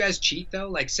do you guys cheat though?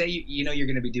 Like say you're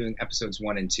going to be doing episodes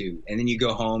 1 and 2 and then you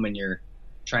go home and you're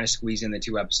trying to squeeze in the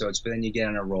 2 episodes, but then you get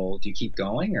on a roll. Do you keep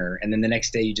going, and then the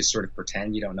next day you just sort of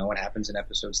pretend you don't know what happens in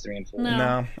episodes 3 and 4?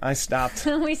 No, I stopped.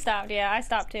 We stopped. Yeah, I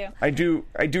stopped too. I do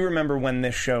remember when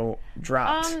this show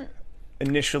dropped,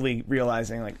 initially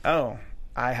realizing oh,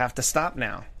 I have to stop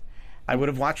now. I would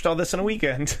have watched all this in a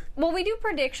weekend. Well, we do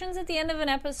predictions at the end of an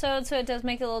episode, so it does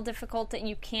make it a little difficult that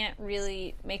you can't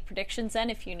really make predictions then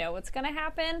if you know what's going to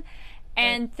happen.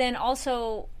 And then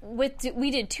also,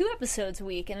 we did 2 episodes a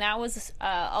week, and that was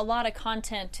a lot of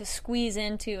content to squeeze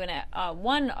into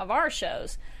one of our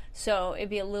shows. So it'd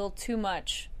be a little too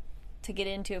much to get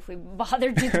into if we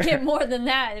bothered to get more than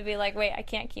that. It'd be like, wait, I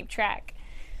can't keep track.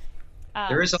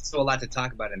 There is also a lot to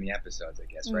talk about in the episodes, I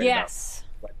guess, right? Yes.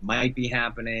 About what might be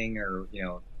happening, or,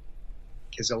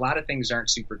 because a lot of things aren't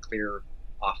super clear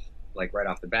right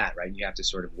off the bat, right? You have to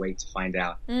sort of wait to find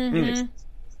out Mm-hmm.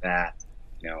 that,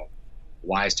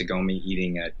 why is Tagomi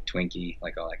eating a Twinkie,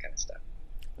 like all that kind of stuff.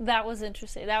 That was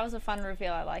interesting. That was a fun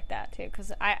reveal. I like that too,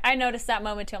 because I noticed that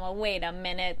moment too. I'm like, wait a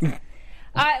minute.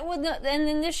 And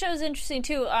then this show's interesting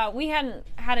too. We hadn't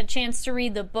had a chance to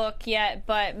read the book yet,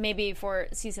 but maybe for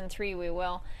season 3 we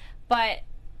will. But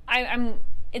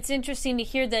it's interesting to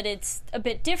hear that it's a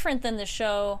bit different than the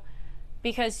show,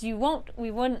 because we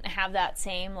wouldn't have that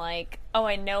same like, oh,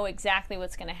 I know exactly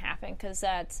what's going to happen, because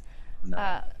that's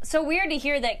so weird to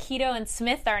hear that Keto and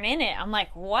Smith aren't in it. I'm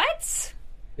like, what?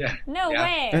 Yeah. No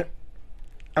way.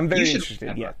 I'm very You should interested.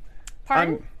 read that Yeah. book.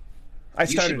 Pardon? I You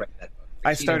should started. write that book.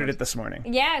 I started it this morning.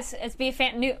 Yes, it's be a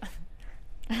fan new.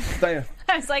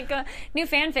 It's like a new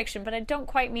fan fiction, but I don't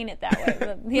quite mean it that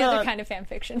way. The other kind of fan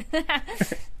fiction.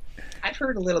 I've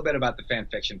heard a little bit about the fan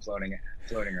fiction floating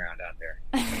around out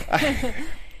there.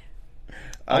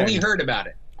 Only heard about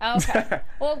it. Okay.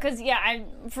 Well, because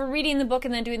for reading the book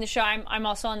and then doing the show, I'm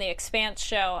also on the Expanse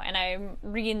show, and I'm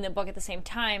reading the book at the same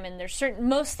time. And there's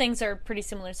most things are pretty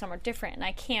similar, some are different, and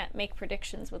I can't make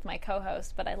predictions with my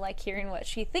co-host, but I like hearing what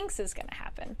she thinks is going to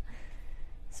happen.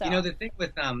 So The thing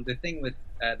with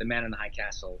the Man in the High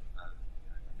Castle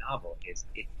novel is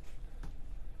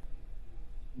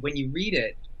when you read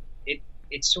it,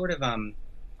 it sort of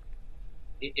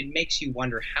it makes you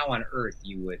wonder how on earth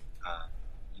you would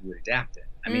adapt it.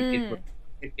 I mean,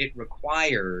 it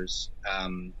requires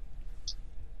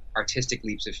artistic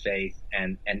leaps of faith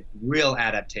and real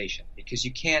adaptation, because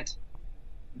you can't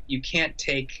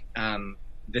take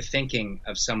the thinking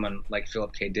of someone like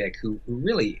Philip K. Dick, who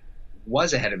really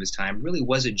was ahead of his time, really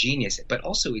was a genius, but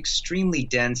also extremely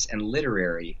dense and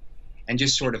literary, and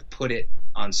just sort of put it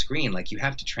on screen. Like, you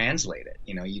have to translate it,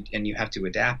 and you have to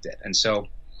adapt it. And so,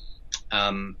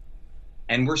 and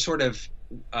we're sort of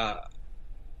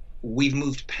we've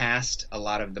moved past a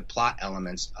lot of the plot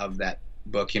elements of that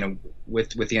book, with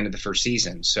the end of the first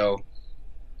season. So,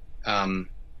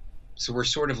 so we're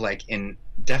sort of like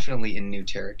definitely in new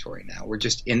territory now. We're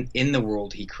just in the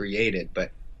world he created,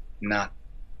 but not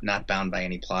bound by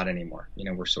any plot anymore.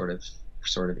 We're sort of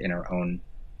in our own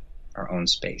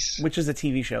space. Which is a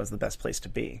TV show is the best place to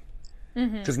be,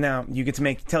 because now you get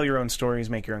to tell your own stories,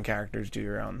 make your own characters, do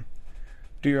your own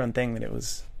thing. That it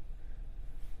was.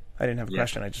 I didn't have a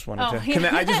question. I just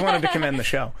wanted to commend the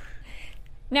show.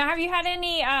 Now, have you had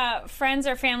any friends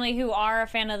or family who are a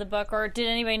fan of the book, or did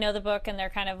anybody know the book and they're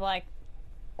kind of like,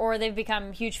 or they've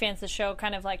become huge fans of the show,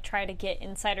 kind of like try to get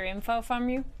insider info from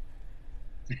you?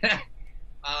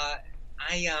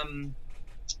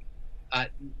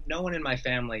 No one in my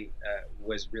family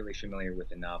was really familiar with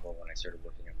the novel when I started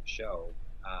working on the show.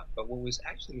 But what was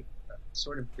actually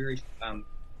sort of very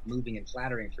moving and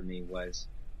flattering for me was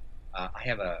I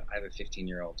have a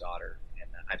 15-year-old daughter, and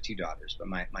I have 2 daughters. But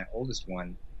my oldest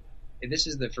one, this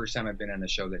is the first time I've been on the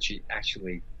show that she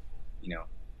actually,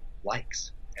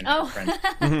 likes. And her friends.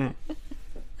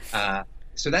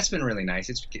 So that's been really nice.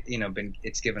 It's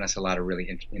it's given us a lot of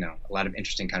really a lot of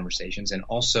interesting conversations, and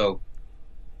also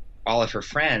all of her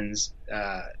friends,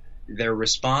 their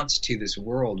response to this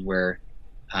world where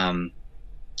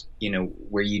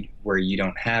where you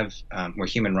don't have where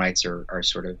human rights are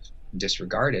sort of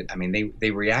disregarded. I mean,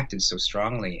 they reacted so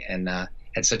strongly and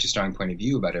had such a strong point of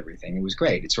view about everything. It was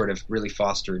great. It sort of really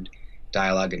fostered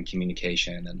dialogue and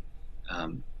communication,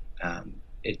 and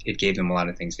it gave them a lot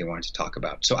of things they wanted to talk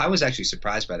about. So I was actually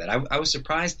surprised by that. I was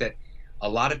surprised that a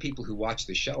lot of people who watch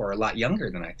the show are a lot younger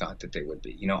than I thought that they would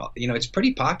be. It's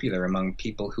pretty popular among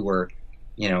people who are,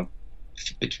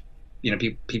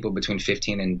 people between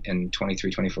 15 and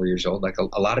 23, 24 years old. Like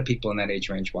a lot of people in that age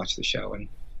range watch the show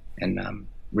and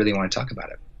really want to talk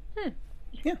about it.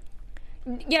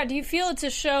 Yeah. Do you feel it's a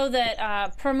show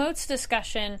that promotes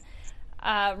discussion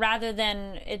rather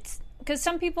than it's? Because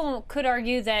some people could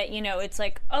argue that, it's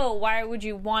like, oh, why would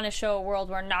you want to show a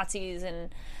world where Nazis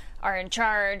are in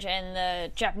charge and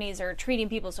the Japanese are treating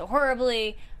people so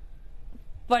horribly?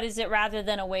 But is it rather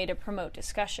than a way to promote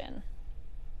discussion?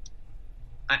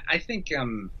 I think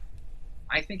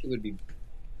it would be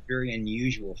very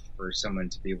unusual for someone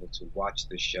to be able to watch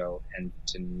the show and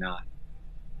to not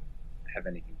have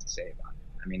anything to say about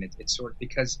it. I mean, it's sort of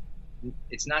because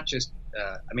it's not just.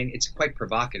 It's quite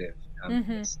provocative.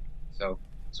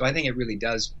 So I think it really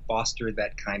does foster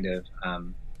that kind of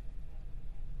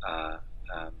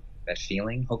that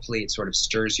feeling. Hopefully, it sort of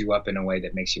stirs you up in a way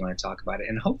that makes you want to talk about it,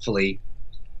 and hopefully,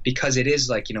 because it is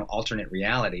like, alternate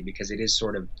reality, because it is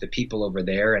sort of the people over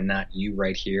there and not you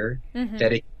right here,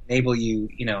 that it can enable you,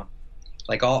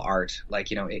 like all art,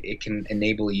 like, it can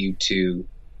enable you to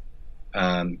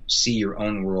see your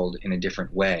own world in a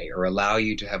different way, or allow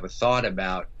you to have a thought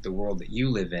about the world that you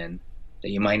live in that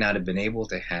you might not have been able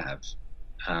to have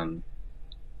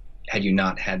had you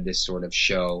not had this sort of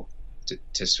show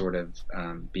to sort of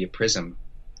be a prism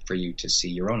for you to see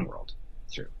your own world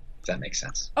through, if that makes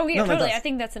sense. Oh, yeah, No, totally. that's... I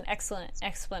think that's an excellent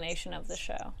explanation of the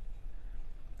show.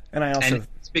 And I also... And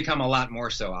it's become a lot more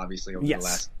so, obviously, over the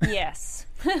last... Yes.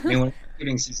 I mean, when we were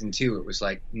shooting season 2, it was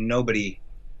like nobody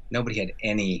had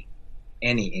any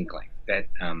inkling that,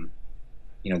 that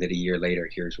a year later,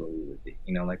 here's where we would be.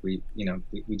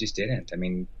 We just didn't. I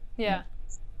mean... Yeah.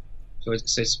 So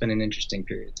it's been an interesting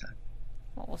period of time.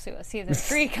 Well, we'll see what season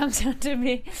 3 comes out to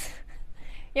be.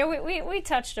 Yeah, we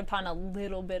touched upon a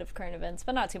little bit of current events,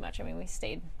 but not too much. I mean, we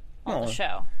stayed on the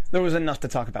show. There was enough to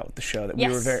talk about with the show that we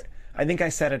Yes. were very... I think I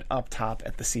said it up top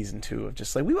at the season 2 of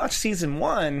just like, we watched season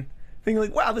 1 thinking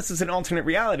like, wow, this is an alternate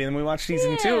reality. And then we watched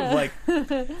season 2 of like,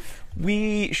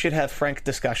 we should have frank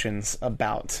discussions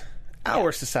about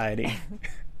our society.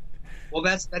 Well,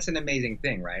 that's an amazing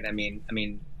thing, right? I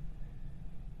mean,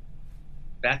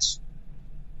 that's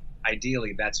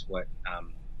ideally that's what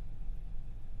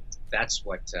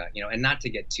and not to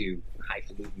get too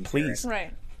highfalutin, Please.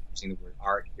 Right. using the word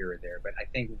art here or there, but I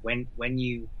think when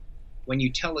you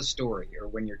tell a story, or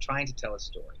when you're trying to tell a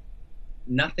story,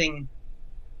 nothing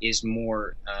is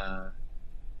more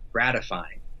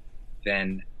gratifying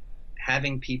than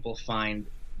having people find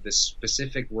the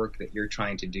specific work that you're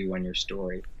trying to do on your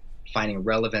story, finding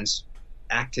relevance,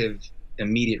 active,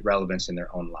 immediate relevance in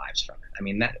their own lives from it. I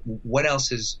mean, what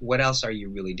else are you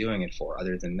really doing it for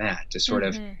other than that? To sort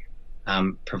of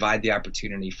provide the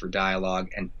opportunity for dialogue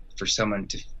and for someone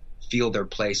to feel their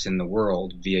place in the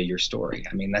world via your story.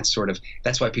 I mean, that's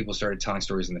why people started telling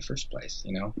stories in the first place,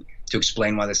 to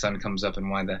explain why the sun comes up and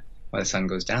why the sun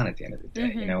goes down at the end of the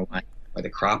day, why the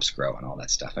crops grow and all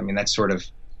that stuff. I mean, that's sort of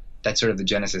the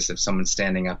genesis of someone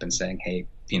standing up and saying, hey,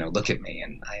 look at me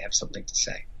and I have something to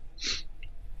say.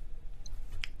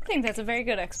 I think that's a very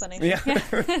good explanation.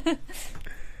 Yeah.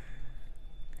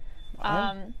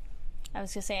 I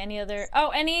was gonna say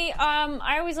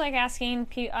I always like asking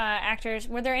actors,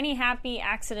 were there any happy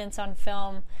accidents on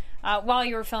film while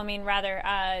you were filming, rather,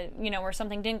 where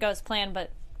something didn't go as planned but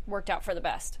worked out for the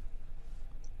best?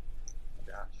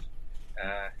 Oh,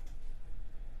 gosh.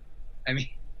 I mean,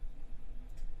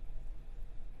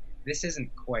 this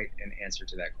isn't quite an answer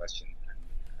to that question,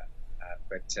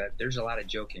 but there's a lot of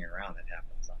joking around that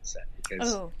happens on set,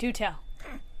 because do tell.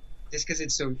 Just because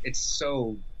it's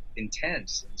so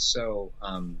intense and so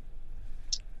a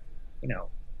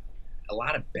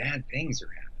lot of bad things are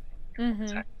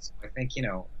happening. So I think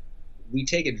we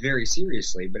take it very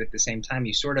seriously, but at the same time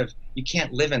you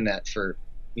can't live in that for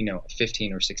a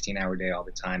 15 or 16 hour day all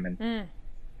the time and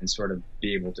sort of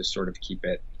be able to sort of keep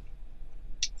it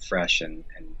fresh and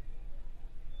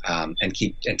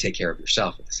take care of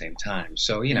yourself at the same time.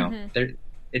 So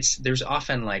there's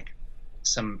often like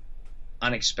some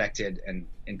unexpected and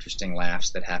interesting laughs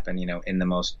that happen, in the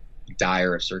most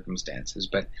dire of circumstances.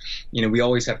 But, we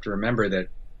always have to remember that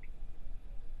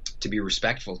to be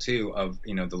respectful too of,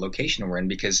 the location we're in,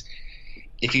 because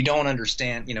if you don't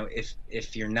understand,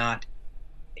 if you're not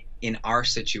in our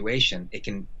situation, it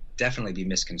can definitely be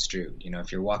misconstrued.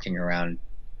 If you're walking around,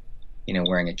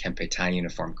 wearing a Kempe Town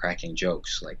uniform, cracking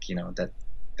jokes, like,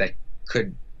 that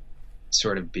could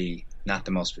sort of be not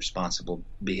the most responsible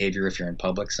behavior if you're in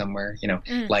public somewhere,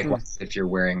 Likewise, if you're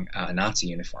wearing a Nazi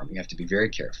uniform, you have to be very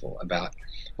careful about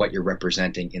what you're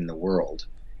representing in the world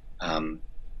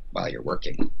while you're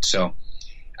working. So,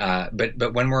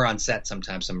 but when we're on set,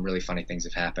 sometimes some really funny things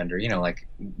have happened, or, like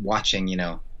watching,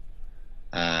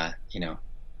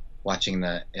 watching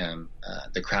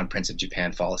the Crown Prince of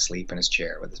Japan fall asleep in his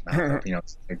chair with his mouth open,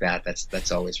 like that.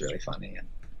 That's always really funny.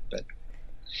 But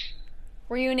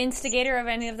were you an instigator of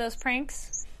any of those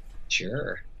pranks?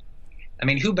 Sure. I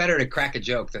mean, who better to crack a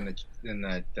joke than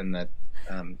the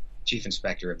chief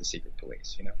inspector of the secret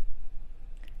police?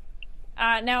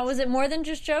 Now, was it more than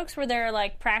just jokes? Were there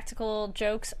like practical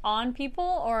jokes on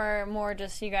people, or more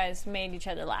just you guys made each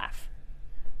other laugh?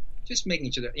 Just making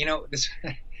each other. This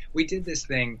we did this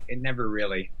thing. It never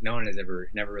really. No one has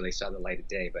never really saw the light of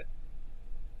day. But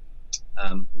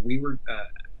we were.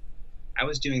 I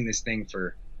was doing this thing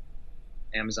for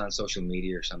Amazon social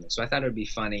media or something. So I thought it would be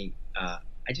funny. I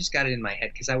just got it in my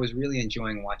head because I was really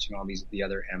enjoying watching all the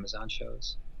other Amazon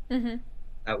shows. Wouldn't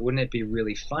it be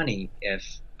really funny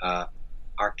if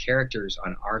our characters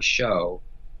on our show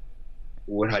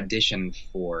would audition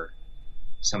for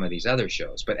some of these other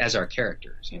shows, but as our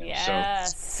characters, you know.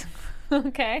 Yes. So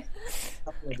okay.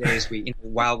 a couple of days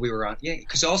while we were on,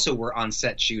 because also we're on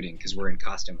set shooting because we're in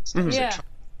costume and stuff. Yeah. So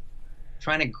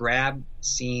trying to grab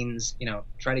scenes,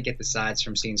 try to get the sides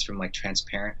from scenes from like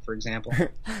Transparent, for example,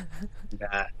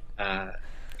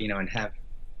 and have,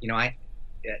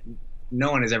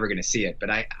 no one is ever going to see it,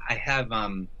 but I have,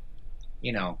 Oba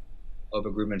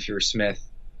Grubman, Fuhrer Smith,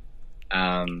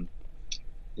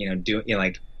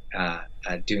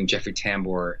 doing Jeffrey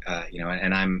Tambor,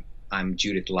 and I'm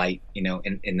Judith Light, in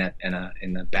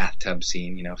the bathtub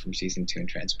scene, from season 2 in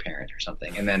Transparent or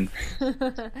something, and then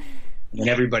and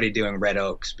everybody doing Red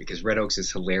Oaks, because Red Oaks is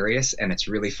hilarious, and it's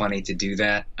really funny to do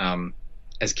that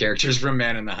as characters from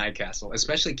Man in the High Castle,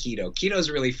 especially Keto. Keto's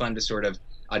really fun to sort of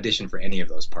audition for any of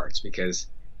those parts because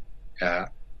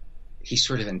he's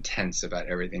sort of intense about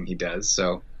everything he does.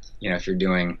 So, if you're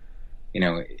doing,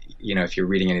 if you're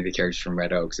reading any of the characters from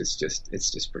Red Oaks, it's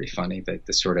just pretty funny,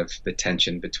 the sort of the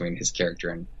tension between his character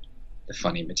and the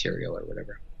funny material or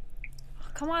whatever.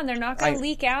 Come on, they're not going to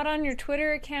leak out on your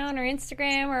Twitter account or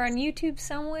Instagram or on YouTube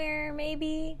somewhere,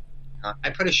 maybe?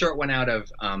 I put a short one out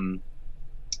of, I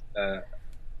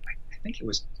think it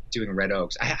was doing Red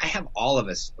Oaks. I have all of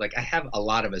us, I have a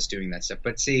lot of us doing that stuff.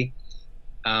 But see,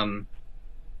 you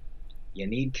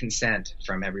need consent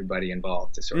from everybody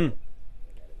involved to sort of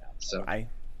get it out. So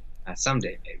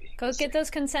someday maybe. Go get those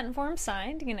consent forms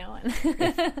signed, and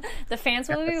the fans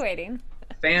will be waiting.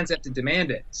 Fans have to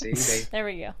demand it. See, there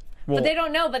we go. Well, but they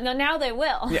don't know, but now they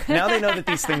will. Yeah, now they know that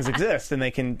these things exist and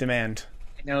they can demand.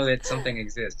 They know that something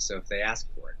exists, so if they ask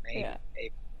for it, maybe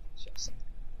show something.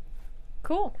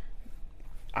 Cool.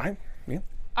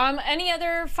 Any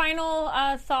other final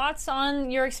thoughts on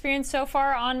your experience so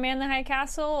far on Man in the High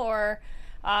Castle, or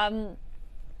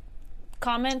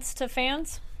comments to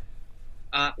fans?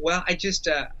 Well, I just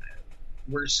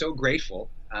we're so grateful,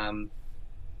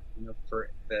 for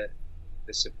the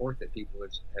support that people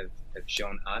have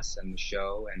shown us and the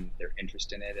show and their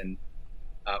interest in it, and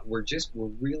we're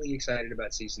really excited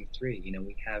about season 3.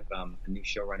 We have a new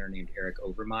showrunner named Eric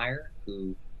Overmeyer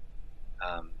who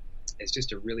is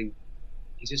just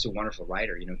he's just a wonderful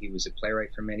writer. He was a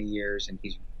playwright for many years, and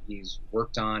he's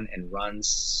worked on and runs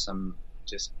some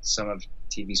of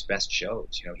TV's best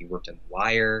shows. He worked on The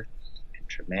Wire and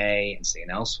Treme and St.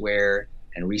 Elsewhere,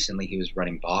 and recently he was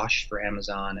running Bosch for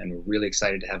Amazon, and we're really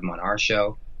excited to have him on our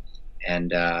show.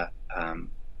 And I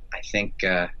think,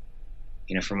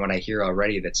 from what I hear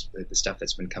already, that's the stuff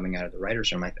that's been coming out of the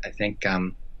writers' room. I think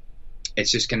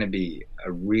it's just going to be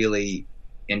a really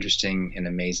interesting and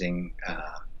amazing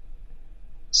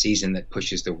season that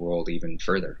pushes the world even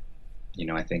further.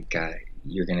 I think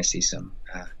you're going to see some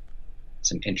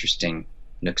interesting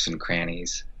nooks and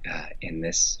crannies in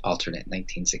this alternate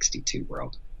 1962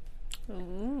 world.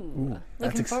 Ooh,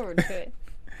 looking forward to it.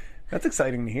 That's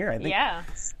exciting to hear, I think. Yeah.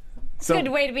 So,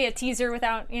 good way to be a teaser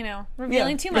without,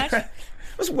 revealing too much. It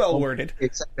was well worded. I'm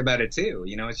excited about it too.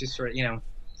 It's just sort of,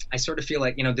 I sort of feel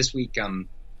like, this week, I'm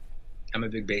a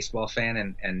big baseball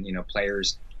fan, and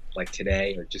players like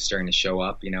today are just starting to show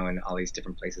up, in all these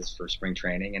different places for spring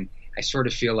training. And I sort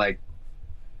of feel like,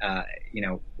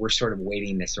 we're sort of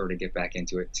waiting to sort of get back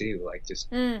into it too. Like just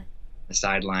the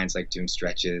sidelines, like doing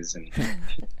stretches and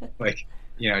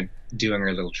doing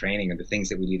our little training and the things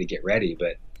that we need to get ready.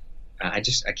 But I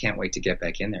can't wait to get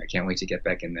back in there. I can't wait to get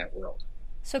back in that world.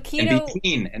 So Keto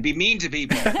and be mean to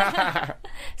people.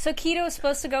 So Keto was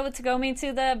supposed to go with Tagomi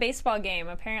to the baseball game.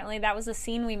 Apparently, that was a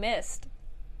scene we missed.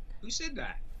 Who said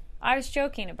that? I was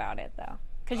joking about it though,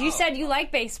 because you said you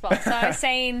like baseball. So I was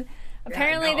saying,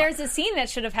 apparently, there's a scene that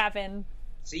should have happened.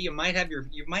 See, you might have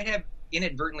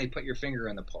inadvertently put your finger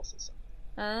on the pulse of something.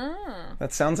 Oh.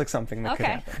 That sounds like something that could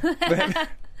happen.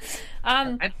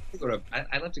 I'd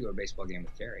love to go to a baseball game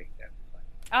with Carrie. That'd be fun.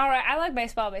 All right, I like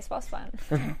baseball. Baseball's fun.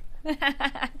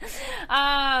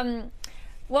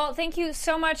 Well, thank you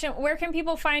so much. And where can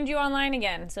people find you online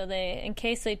again? So in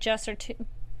case they just are,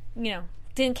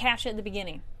 didn't catch it at the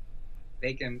beginning.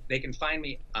 They can find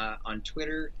me on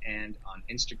Twitter and on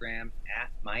Instagram at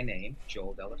my name,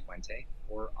 Joel De La Fuente,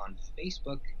 or on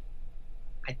Facebook.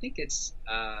 I think it's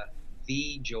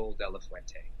the Joel De La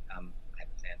Fuente. I have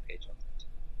a fan page on that.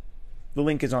 The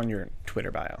link is on your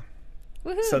Twitter bio.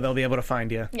 Woohoo. So they'll be able to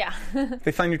find you. Yeah. If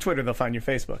they find your Twitter, they'll find your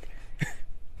Facebook.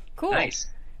 Cool. Nice.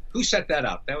 Who set that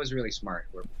up? That was really smart.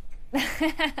 It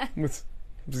was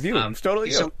you. It's totally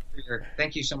you.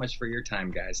 Thank you so much for your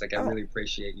time, guys. I really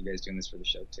appreciate you guys doing this for the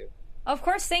show, too. Of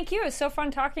course, thank you. It's so fun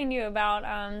talking to you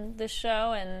about this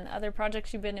show and other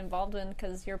projects you've been involved in,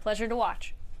 because you're a pleasure to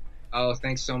watch. Oh,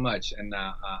 thanks so much. And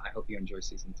I hope you enjoy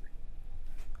season 3.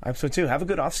 I hope so too. Have a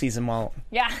good off season while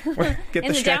Yeah. get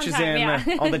the stretches downtime,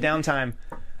 in, all the downtime.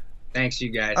 Thanks, you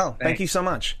guys. Oh, thank you so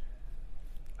much.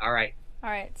 All right. All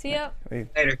right. See ya.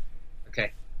 Later.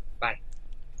 Okay. Bye.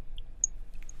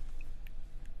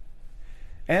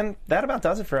 And that about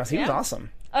does it for us. He was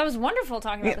awesome. It was wonderful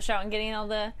talking about the show and getting all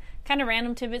the kind of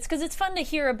random tidbits, because it's fun to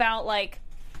hear about, like,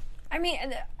 I mean,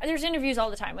 there's interviews all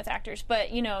the time with actors,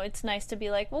 but, you know, it's nice to be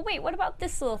like, well, wait, what about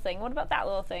this little thing? What about that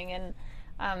little thing? And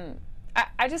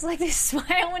I just like this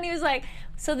smile when he was like,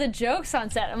 so the joke's on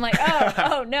set. I'm like,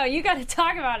 oh no, you got to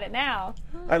talk about it now.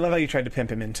 I love how you tried to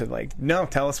pimp him into, like, no,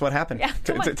 tell us what happened. Yeah,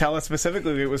 Tell us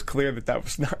specifically. It was clear that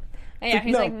was not. And yeah,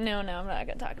 he's like, no, I'm not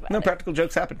going to talk about it. No, practical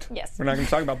jokes happened. Yes. We're not going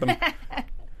to talk about them.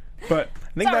 But I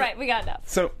think it's all right, we got enough.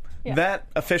 So that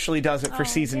officially does it for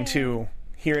season 2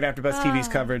 here at AfterBuzz TV's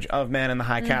coverage of Man in the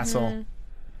High Castle.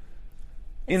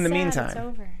 In the meantime, it's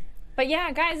over. But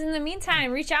yeah, guys, in the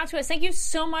meantime, reach out to us. Thank you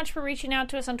so much for reaching out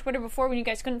to us on Twitter before when you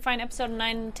guys couldn't find episode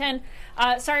 9 and 10.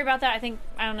 Sorry about that.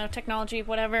 I don't know, technology,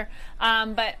 whatever.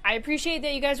 But I appreciate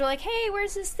that you guys were like, hey,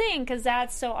 where's this thing? Because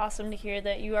that's so awesome to hear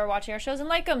that you are watching our shows and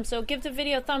like them. So give the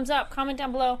video a thumbs up, comment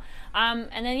down below.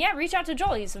 And then, yeah, reach out to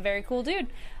Joel. He's a very cool dude.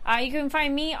 You can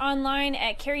find me online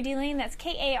at Carrie D. Lane. That's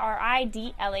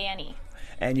Karidlane.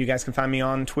 And you guys can find me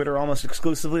on Twitter almost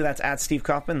exclusively. That's at Steve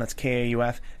Kaufman. That's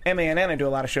KAUFMANN. I do a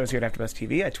lot of shows here at AfterBuzz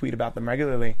TV. I tweet about them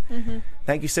regularly.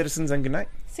 Thank you, citizens, and good night.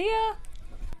 See ya.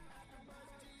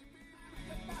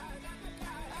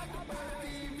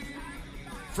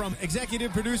 From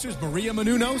executive producers Maria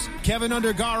Menounos, Kevin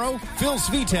Undergaro, Phil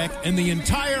Svitek, and the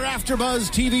entire AfterBuzz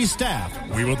TV staff,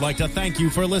 we would like to thank you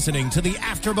for listening to the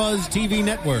AfterBuzz TV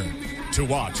network. To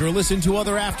watch or listen to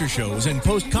other after shows and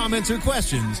post comments or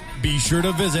questions, be sure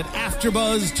to visit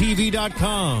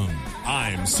AfterBuzzTV.com.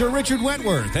 I'm Sir Richard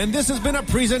Wentworth, and this has been a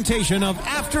presentation of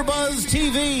AfterBuzz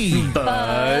TV.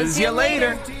 Buzz you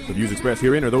later. The views expressed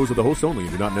herein are those of the hosts only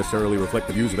and do not necessarily reflect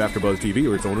the views of AfterBuzz TV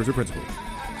or its owners or principals.